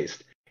are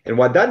based. And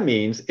what that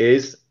means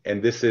is,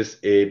 and this is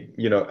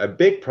a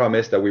big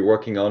promise that we're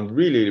working on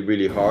really,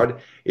 really hard,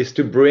 is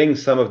to bring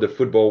some of the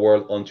football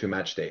world onto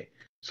Matchday.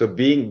 So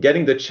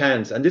getting the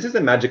chance, and this is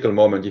a magical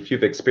moment if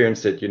you've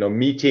experienced it,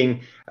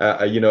 meeting,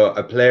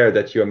 a player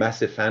that you're a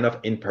massive fan of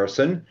in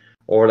person,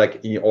 or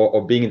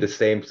or being in the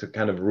same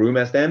kind of room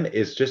as them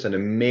is just an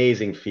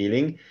amazing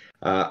feeling.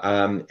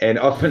 And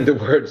often the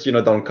words,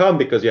 don't come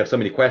because you have so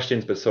many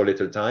questions, but so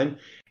little time.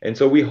 And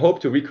so we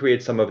hope to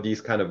recreate some of these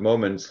kind of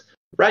moments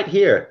right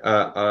here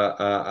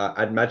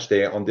at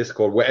Matchday on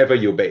Discord, wherever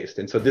you're based.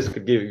 And so this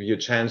could give you a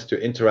chance to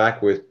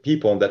interact with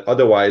people that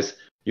otherwise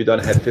you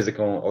don't have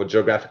physical or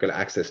geographical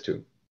access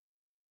to.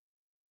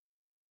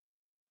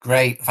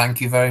 Great. Thank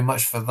you very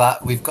much for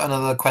that. We've got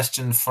another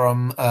question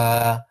from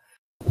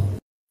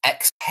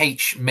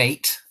XH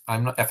Mate.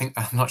 I'm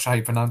not sure how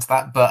you pronounce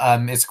that, but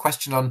it's a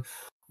question on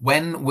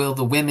when will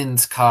the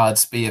women's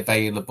cards be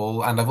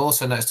available? And I've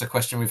also noticed a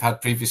question we've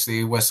had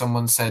previously where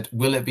someone said,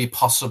 will it be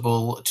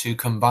possible to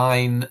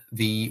combine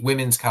the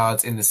women's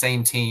cards in the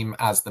same team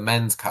as the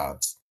men's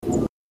cards?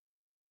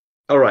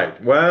 All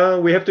right.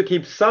 Well, we have to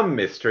keep some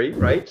mystery,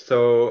 right?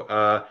 So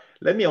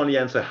let me only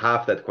answer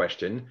half that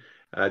question.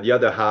 The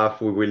other half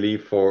we will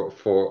leave for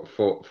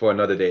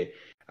another day.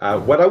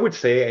 What I would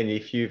say, and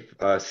if you've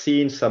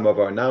seen some of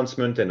our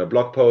announcement and our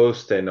blog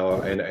post and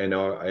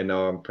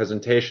our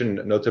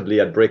presentation, notably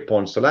at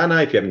Breakpoint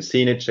Solana, if you haven't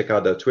seen it, check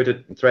out the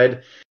Twitter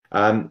thread.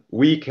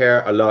 We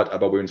care a lot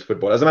about women's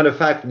football. As a matter of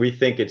fact, we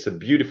think it's a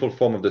beautiful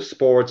form of the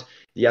sport.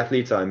 The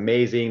athletes are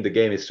amazing. The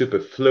game is super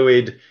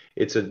fluid.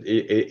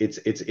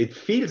 It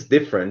feels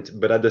different,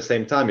 but at the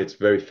same time, it's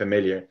very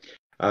familiar.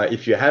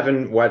 If you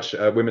haven't watched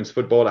women's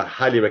football, I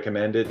highly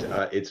recommend it.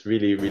 It's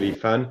really, really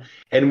fun.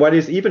 And what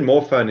is even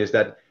more fun is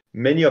that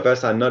many of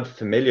us are not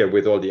familiar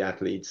with all the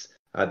athletes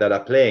that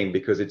are playing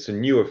because it's a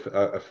new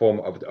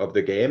form of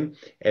the game.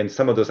 And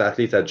some of those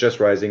athletes are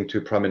just rising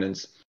to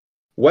prominence.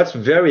 What's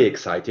very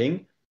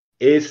exciting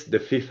is the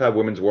FIFA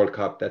Women's World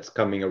Cup that's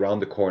coming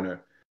around the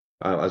corner.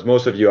 As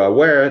most of you are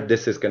aware,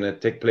 this is going to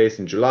take place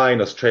in July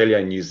in Australia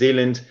and New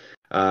Zealand,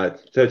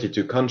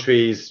 32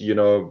 countries,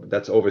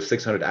 that's over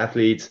 600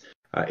 athletes.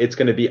 It's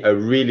going to be a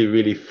really,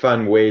 really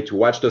fun way to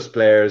watch those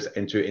players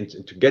and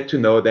to get to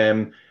know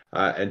them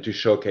and to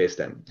showcase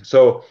them.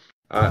 So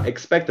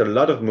expect a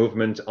lot of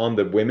movement on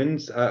the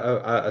women's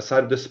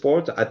side of the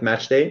sport at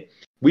Matchday.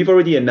 We've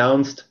already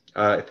announced,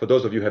 for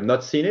those of you who have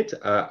not seen it,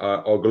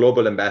 our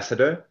global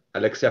ambassador,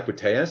 Alexia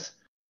Putellas,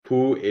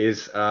 who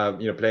is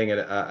playing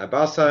at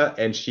Barca,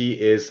 and she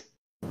is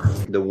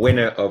the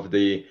winner of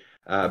the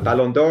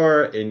Ballon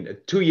d'Or in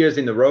 2 years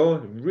in a row.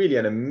 Really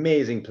an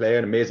amazing player,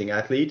 an amazing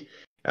athlete.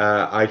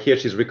 I hear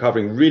she's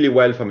recovering really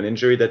well from an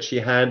injury that she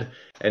had,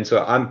 and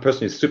so I'm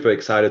personally super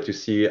excited to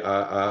see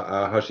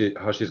how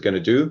she's going to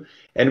do.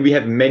 And we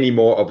have many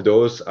more of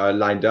those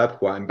lined up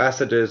who are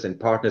ambassadors and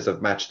partners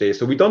of Matchday.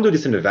 So we don't do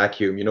this in a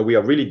vacuum. We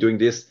are really doing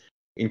this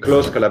in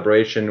close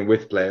collaboration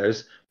with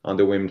players on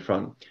the women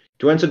front.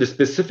 To answer the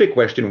specific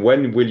question,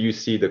 when will you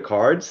see the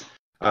cards?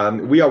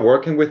 We are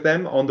working with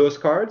them on those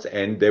cards,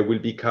 and they will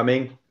be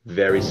coming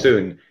very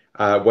soon.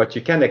 What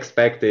you can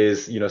expect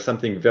is,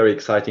 something very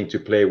exciting to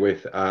play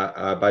with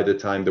by the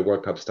time the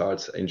World Cup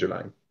starts in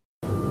July.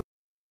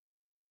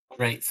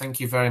 Great, thank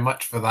you very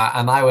much for that.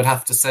 And I would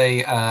have to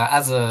say,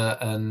 as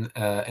an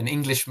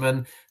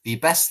Englishman, the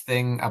best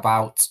thing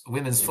about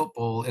women's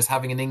football is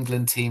having an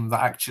England team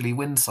that actually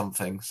wins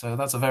something. So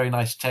that's a very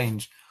nice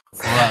change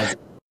for us.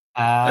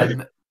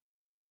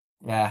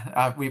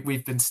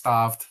 We've been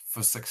starved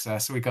for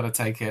success. We've got to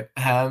take it.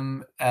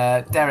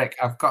 Derrick,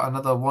 I've got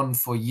another one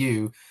for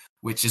you,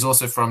 which is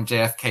also from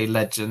JFK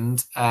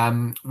Legend.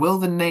 Will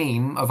the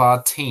name of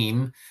our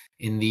team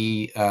in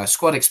the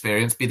squad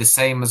experience be the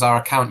same as our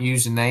account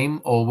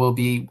username, or will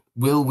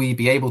we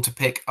be able to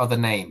pick other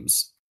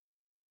names?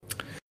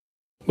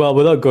 Well,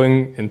 without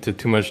going into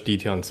too much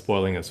detail and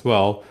spoiling as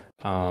well,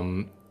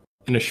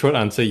 in a short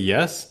answer,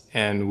 yes.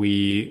 And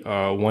we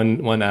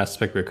one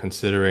aspect we're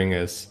considering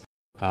is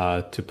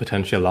to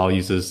potentially allow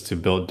users to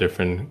build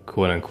different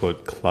quote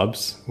unquote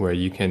clubs where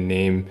you can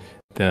name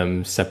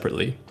them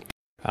separately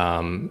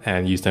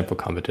and use them for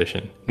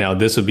competition. Now,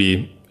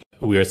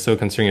 we are still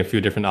considering a few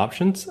different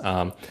options,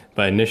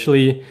 but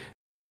initially,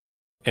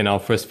 in our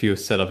first few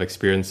set of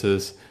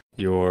experiences,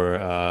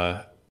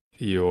 your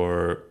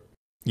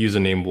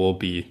username will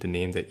be the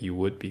name that you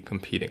would be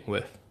competing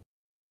with.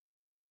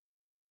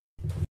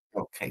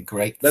 Okay,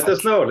 great. Let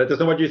us know. Let us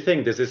know what you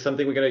think. This is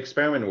something we're going to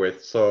experiment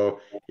with. So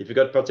if you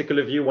got a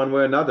particular view one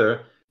way or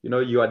another,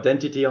 your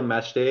identity on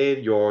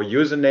Matchday, your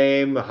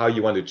username, how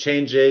you want to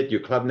change it,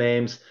 your club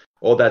names,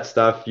 all that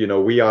stuff.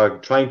 We are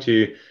trying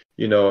to,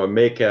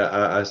 make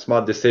a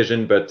smart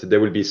decision, but they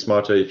will be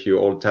smarter if you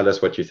all tell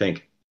us what you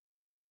think.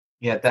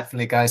 Yeah,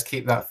 definitely, guys.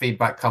 Keep that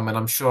feedback coming.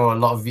 I'm sure a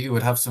lot of you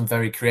would have some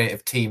very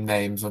creative team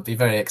names. I'd be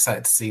very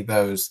excited to see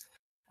those.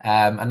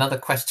 Another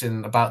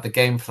question about the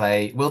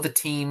gameplay. Will the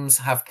teams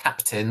have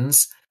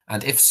captains?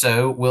 And if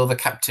so, will the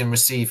captain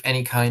receive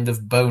any kind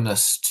of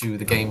bonus to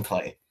the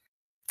gameplay?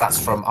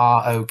 That's from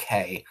ROK.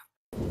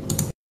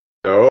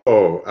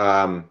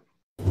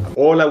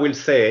 All I will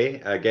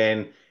say,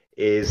 again,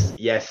 is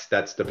yes,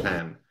 that's the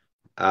plan.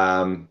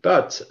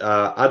 But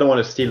I don't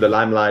want to steal the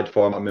limelight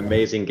from an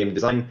amazing game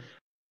design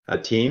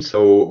team.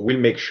 So we'll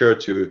make sure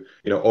to,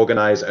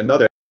 organize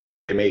another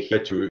game here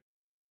to,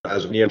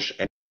 as near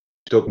and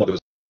talk about those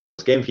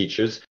game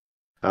features.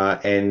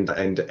 And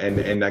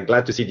I'm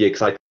glad to see the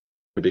excitement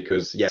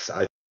because yes,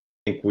 I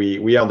think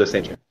we are on the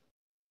same team.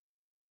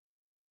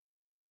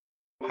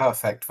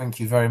 Perfect. Thank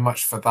you very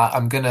much for that.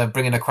 I'm going to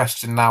bring in a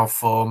question now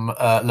from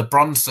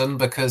LeBronson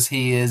because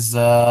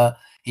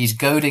he's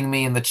goading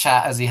me in the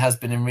chat as he has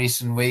been in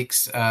recent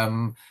weeks.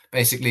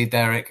 Basically,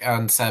 Derrick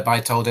and Seb, I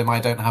told him I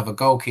don't have a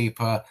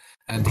goalkeeper,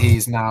 and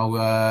he's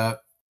now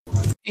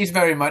he's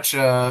very much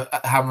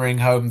hammering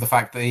home the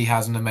fact that he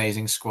has an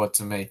amazing squad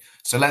to me.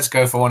 So let's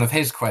go for one of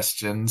his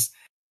questions.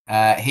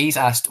 He's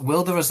asked,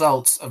 will the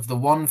results of the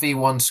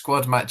 1v1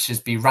 squad matches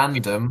be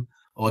random,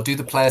 or do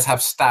the players have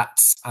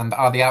stats, and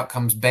are the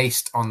outcomes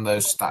based on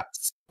those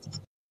stats?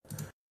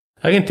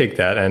 I can take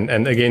that.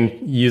 And again,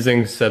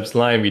 using Seb's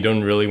line, we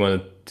don't really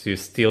want to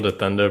steal the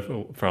thunder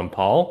from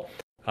Paul.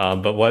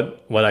 But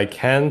what I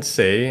can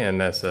say,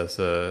 and as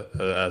a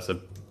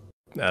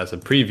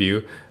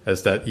preview,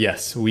 is that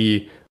yes,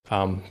 we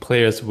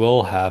players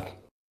will have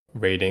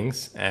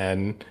ratings,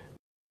 and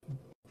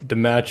the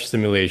match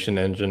simulation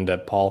engine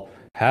that Paul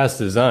has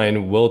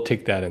designed will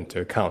take that into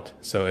account.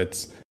 So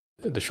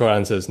the short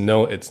answer is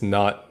no, it's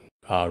not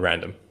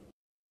random.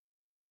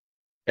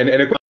 And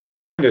a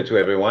question to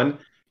everyone,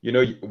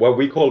 what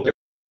we call the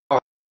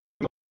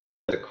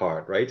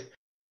card, right?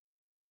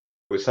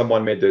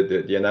 Someone made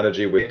the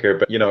analogy with her,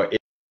 but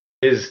it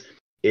is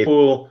a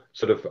full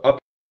sort of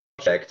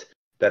object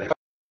that has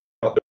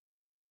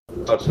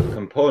lots of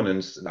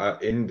components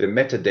in the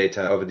metadata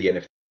of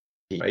the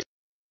NFT.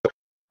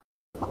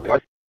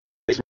 Right?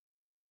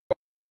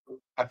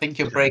 I think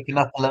you're breaking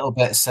up a little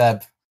bit,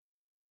 Seb.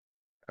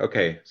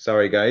 Okay,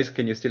 sorry guys,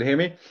 can you still hear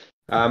me?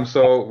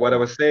 So what I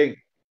was saying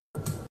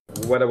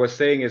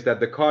is that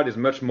the card is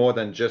much more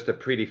than just a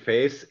pretty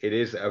face. It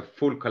is a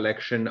full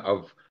collection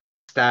of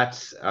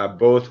stats,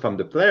 both from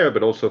the player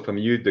but also from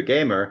you, the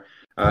gamer.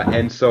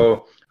 And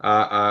so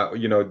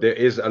there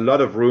is a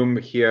lot of room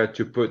here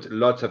to put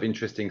lots of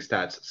interesting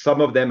stats.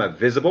 Some of them are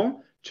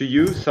visible to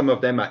you, some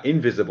of them are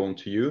invisible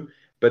to you,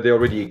 but they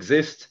already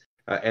exist.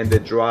 And they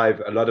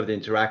drive a lot of the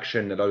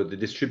interaction, a lot of the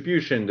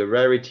distribution, the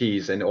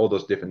rarities, and all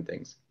those different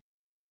things.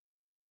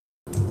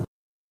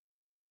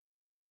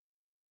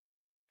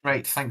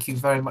 Great, thank you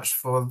very much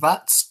for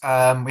that.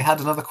 We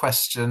had another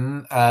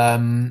question.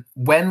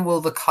 When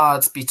will the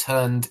cards be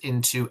turned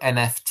into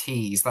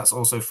NFTs? That's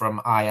also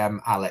from I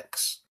Am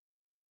Alex.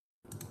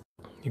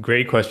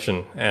 Great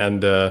question.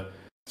 And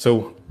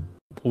so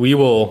we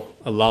will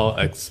allow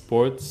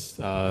exports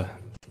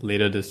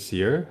later this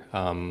year.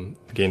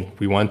 Again,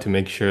 we want to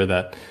make sure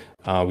that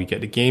we get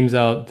the games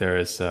out. There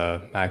is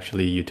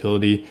actually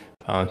utility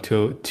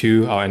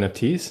to our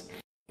NFTs,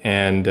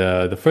 and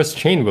the first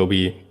chain we'll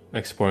be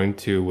exporting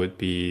to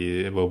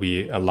will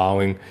be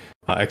allowing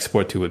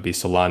export to would be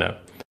Solana.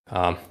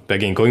 But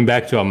again, going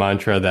back to our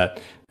mantra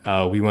that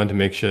we want to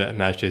make sure that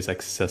Matchday is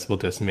accessible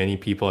to as many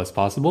people as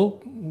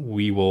possible,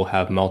 we will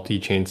have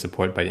multi-chain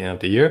support by the end of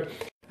the year.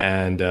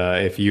 And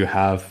if you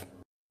have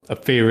a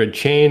favorite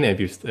chain, if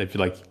you're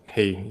like,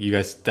 hey, you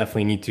guys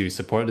definitely need to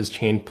support this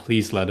chain,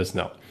 please let us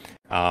know.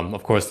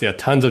 Of course, there are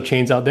tons of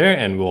chains out there,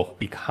 and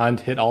we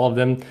can't hit all of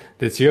them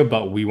this year,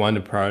 but we want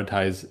to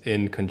prioritize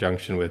in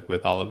conjunction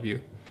with all of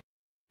you.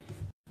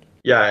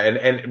 Yeah,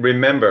 and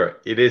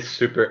remember, it is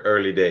super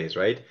early days,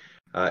 right?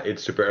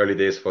 It's super early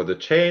days for the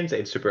chains.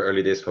 It's super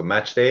early days for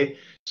Matchday.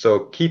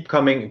 So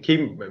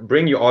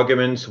bring your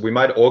arguments. We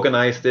might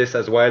organize this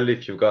as well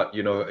if you've got,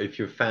 if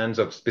you're fans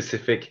of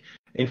specific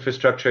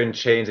infrastructure and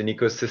chains and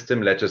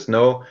ecosystem, let us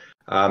know.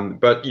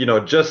 But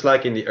just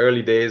like in the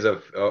early days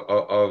of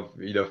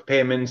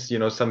payments,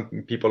 some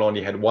people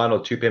only had one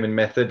or two payment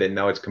method, and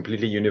now it's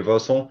completely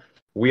universal.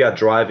 We are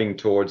driving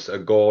towards a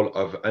goal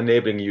of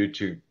enabling you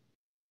to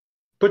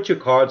put your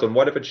cards on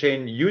whatever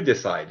chain you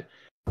decide.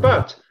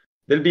 But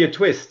there'll be a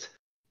twist.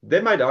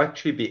 There might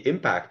actually be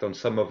impact on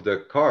some of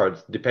the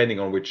cards, depending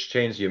on which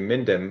chains you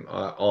mint them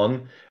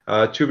on,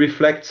 to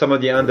reflect some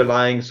of the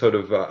underlying sort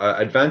of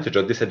advantage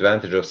or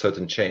disadvantage of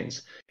certain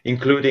chains,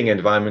 including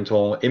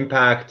environmental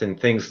impact and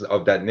things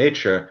of that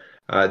nature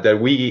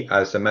that we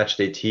as a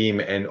Matchday team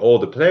and all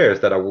the players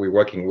that we're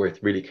working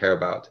with really care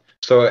about.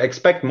 So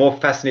expect more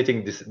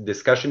fascinating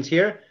discussions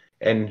here.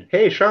 And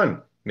hey,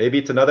 Sean, maybe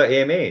it's another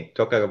AMA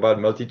talking about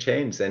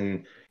multi-chains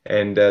and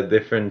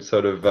different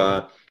sort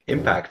of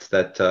impacts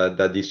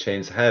that these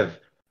chains have,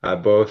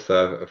 both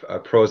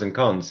pros and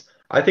cons.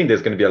 I think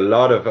there's going to be a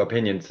lot of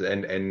opinions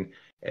and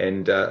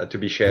to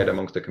be shared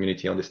amongst the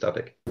community on this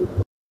topic.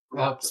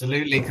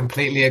 Absolutely,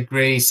 completely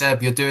agree.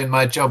 Seb, you're doing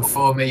my job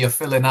for me. You're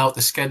filling out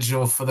the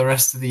schedule for the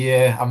rest of the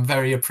year. I'm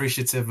very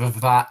appreciative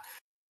of that.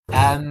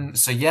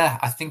 So yeah,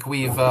 I think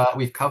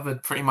we've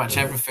covered pretty much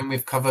everything.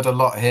 We've covered a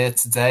lot here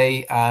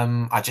today.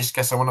 I just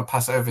guess I want to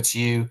pass it over to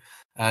you,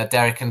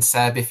 Derrick and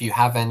Seb, if you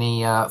have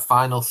any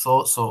final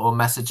thoughts or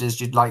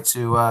messages you'd like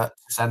to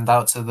send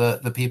out to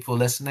the people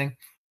listening.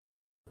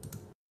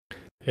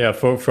 Yeah,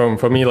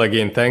 for me,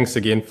 again, thanks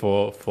again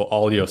for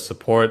all your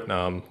support.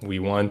 We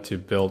want to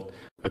build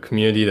a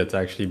community that's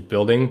actually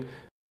building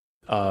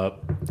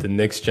the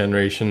next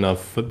generation of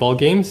football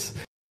games.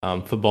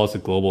 Football is a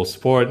global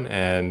sport,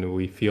 and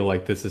we feel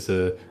like this is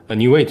a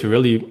new way to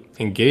really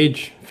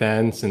engage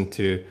fans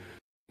into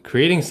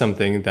creating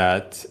something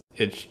that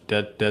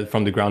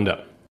from the ground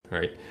up,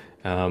 right?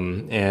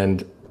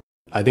 And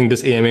I think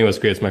this AMA was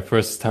great. It's my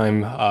first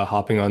time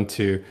hopping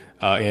onto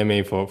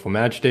AMA for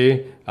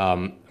Matchday.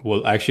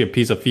 Well, actually, a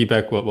piece of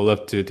feedback we'll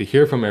love to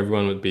hear from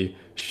everyone would be: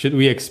 should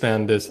we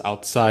expand this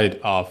outside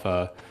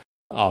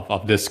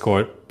of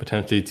Discord,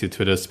 potentially to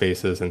Twitter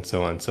Spaces and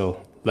so on? So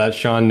let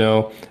Sean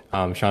know.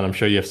 Sean, I'm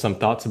sure you have some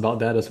thoughts about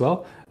that as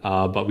well.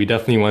 But we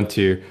definitely want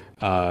to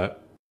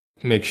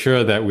make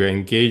sure that we're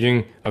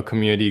engaging our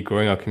community,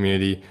 growing our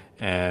community,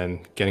 and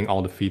getting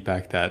all the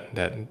feedback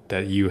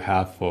that you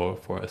have for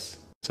us.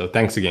 So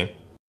thanks again.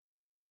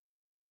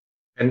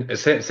 And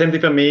same thing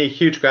for me.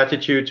 Huge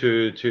gratitude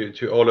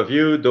to all of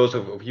you. Those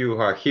of you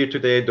who are here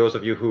today, those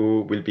of you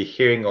who will be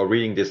hearing or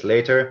reading this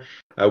later.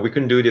 We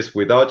couldn't do this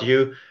without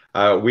you.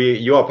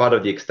 You are part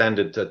of the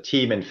extended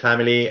team and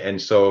family,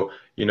 and so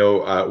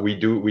we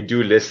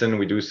do listen.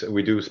 We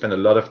do spend a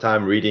lot of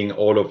time reading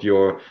all of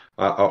your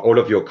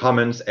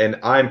comments, and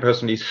I'm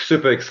personally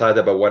super excited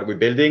about what we're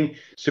building.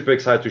 Super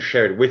excited to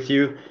share it with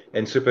you,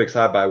 and super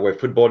excited by where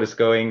football is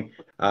going.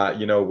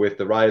 With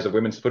the rise of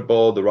women's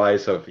football, the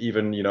rise of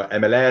even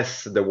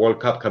MLS, the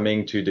World Cup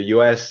coming to the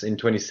US in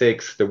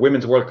 2026, the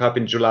Women's World Cup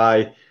in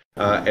July,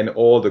 and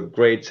all the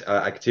great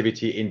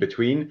activity in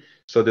between.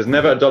 So there's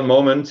never a dull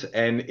moment.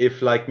 And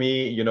if, like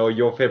me,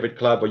 your favorite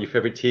club or your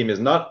favorite team is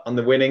not on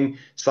the winning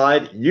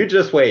side, you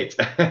just wait.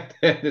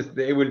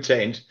 It will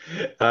change.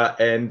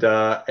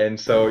 And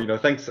so,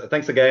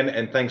 thanks again.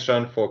 And thanks,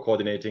 Sean, for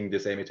coordinating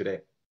this AMA today.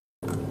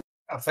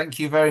 Thank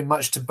you very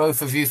much to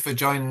both of you for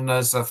joining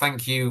us.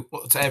 Thank you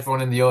to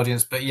everyone in the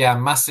audience. But yeah,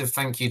 massive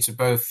thank you to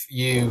both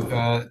you,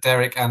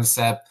 Derrick and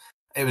Seb.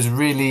 It was a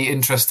really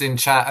interesting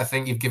chat. I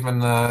think you've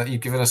given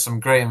us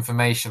some great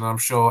information. I'm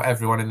sure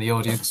everyone in the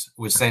audience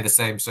would say the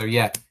same. So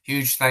yeah,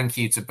 huge thank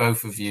you to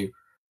both of you.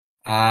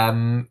 So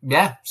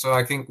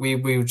I think we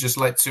would just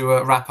like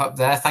to wrap up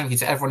there. Thank you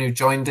to everyone who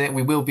joined it.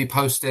 We will be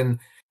posting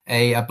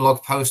a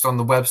blog post on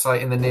the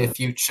website in the near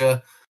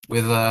future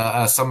with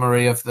a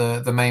summary of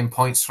the main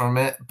points from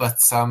it.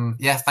 But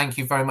thank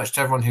you very much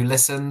to everyone who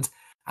listened,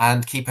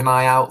 and keep an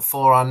eye out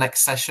for our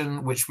next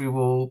session, which we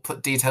will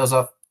put details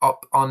up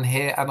on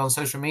here and on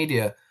social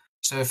media.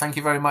 So thank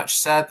you very much,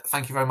 Seb.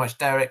 Thank you very much,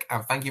 Derrick.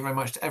 And thank you very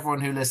much to everyone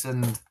who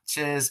listened.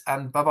 Cheers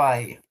and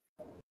bye-bye.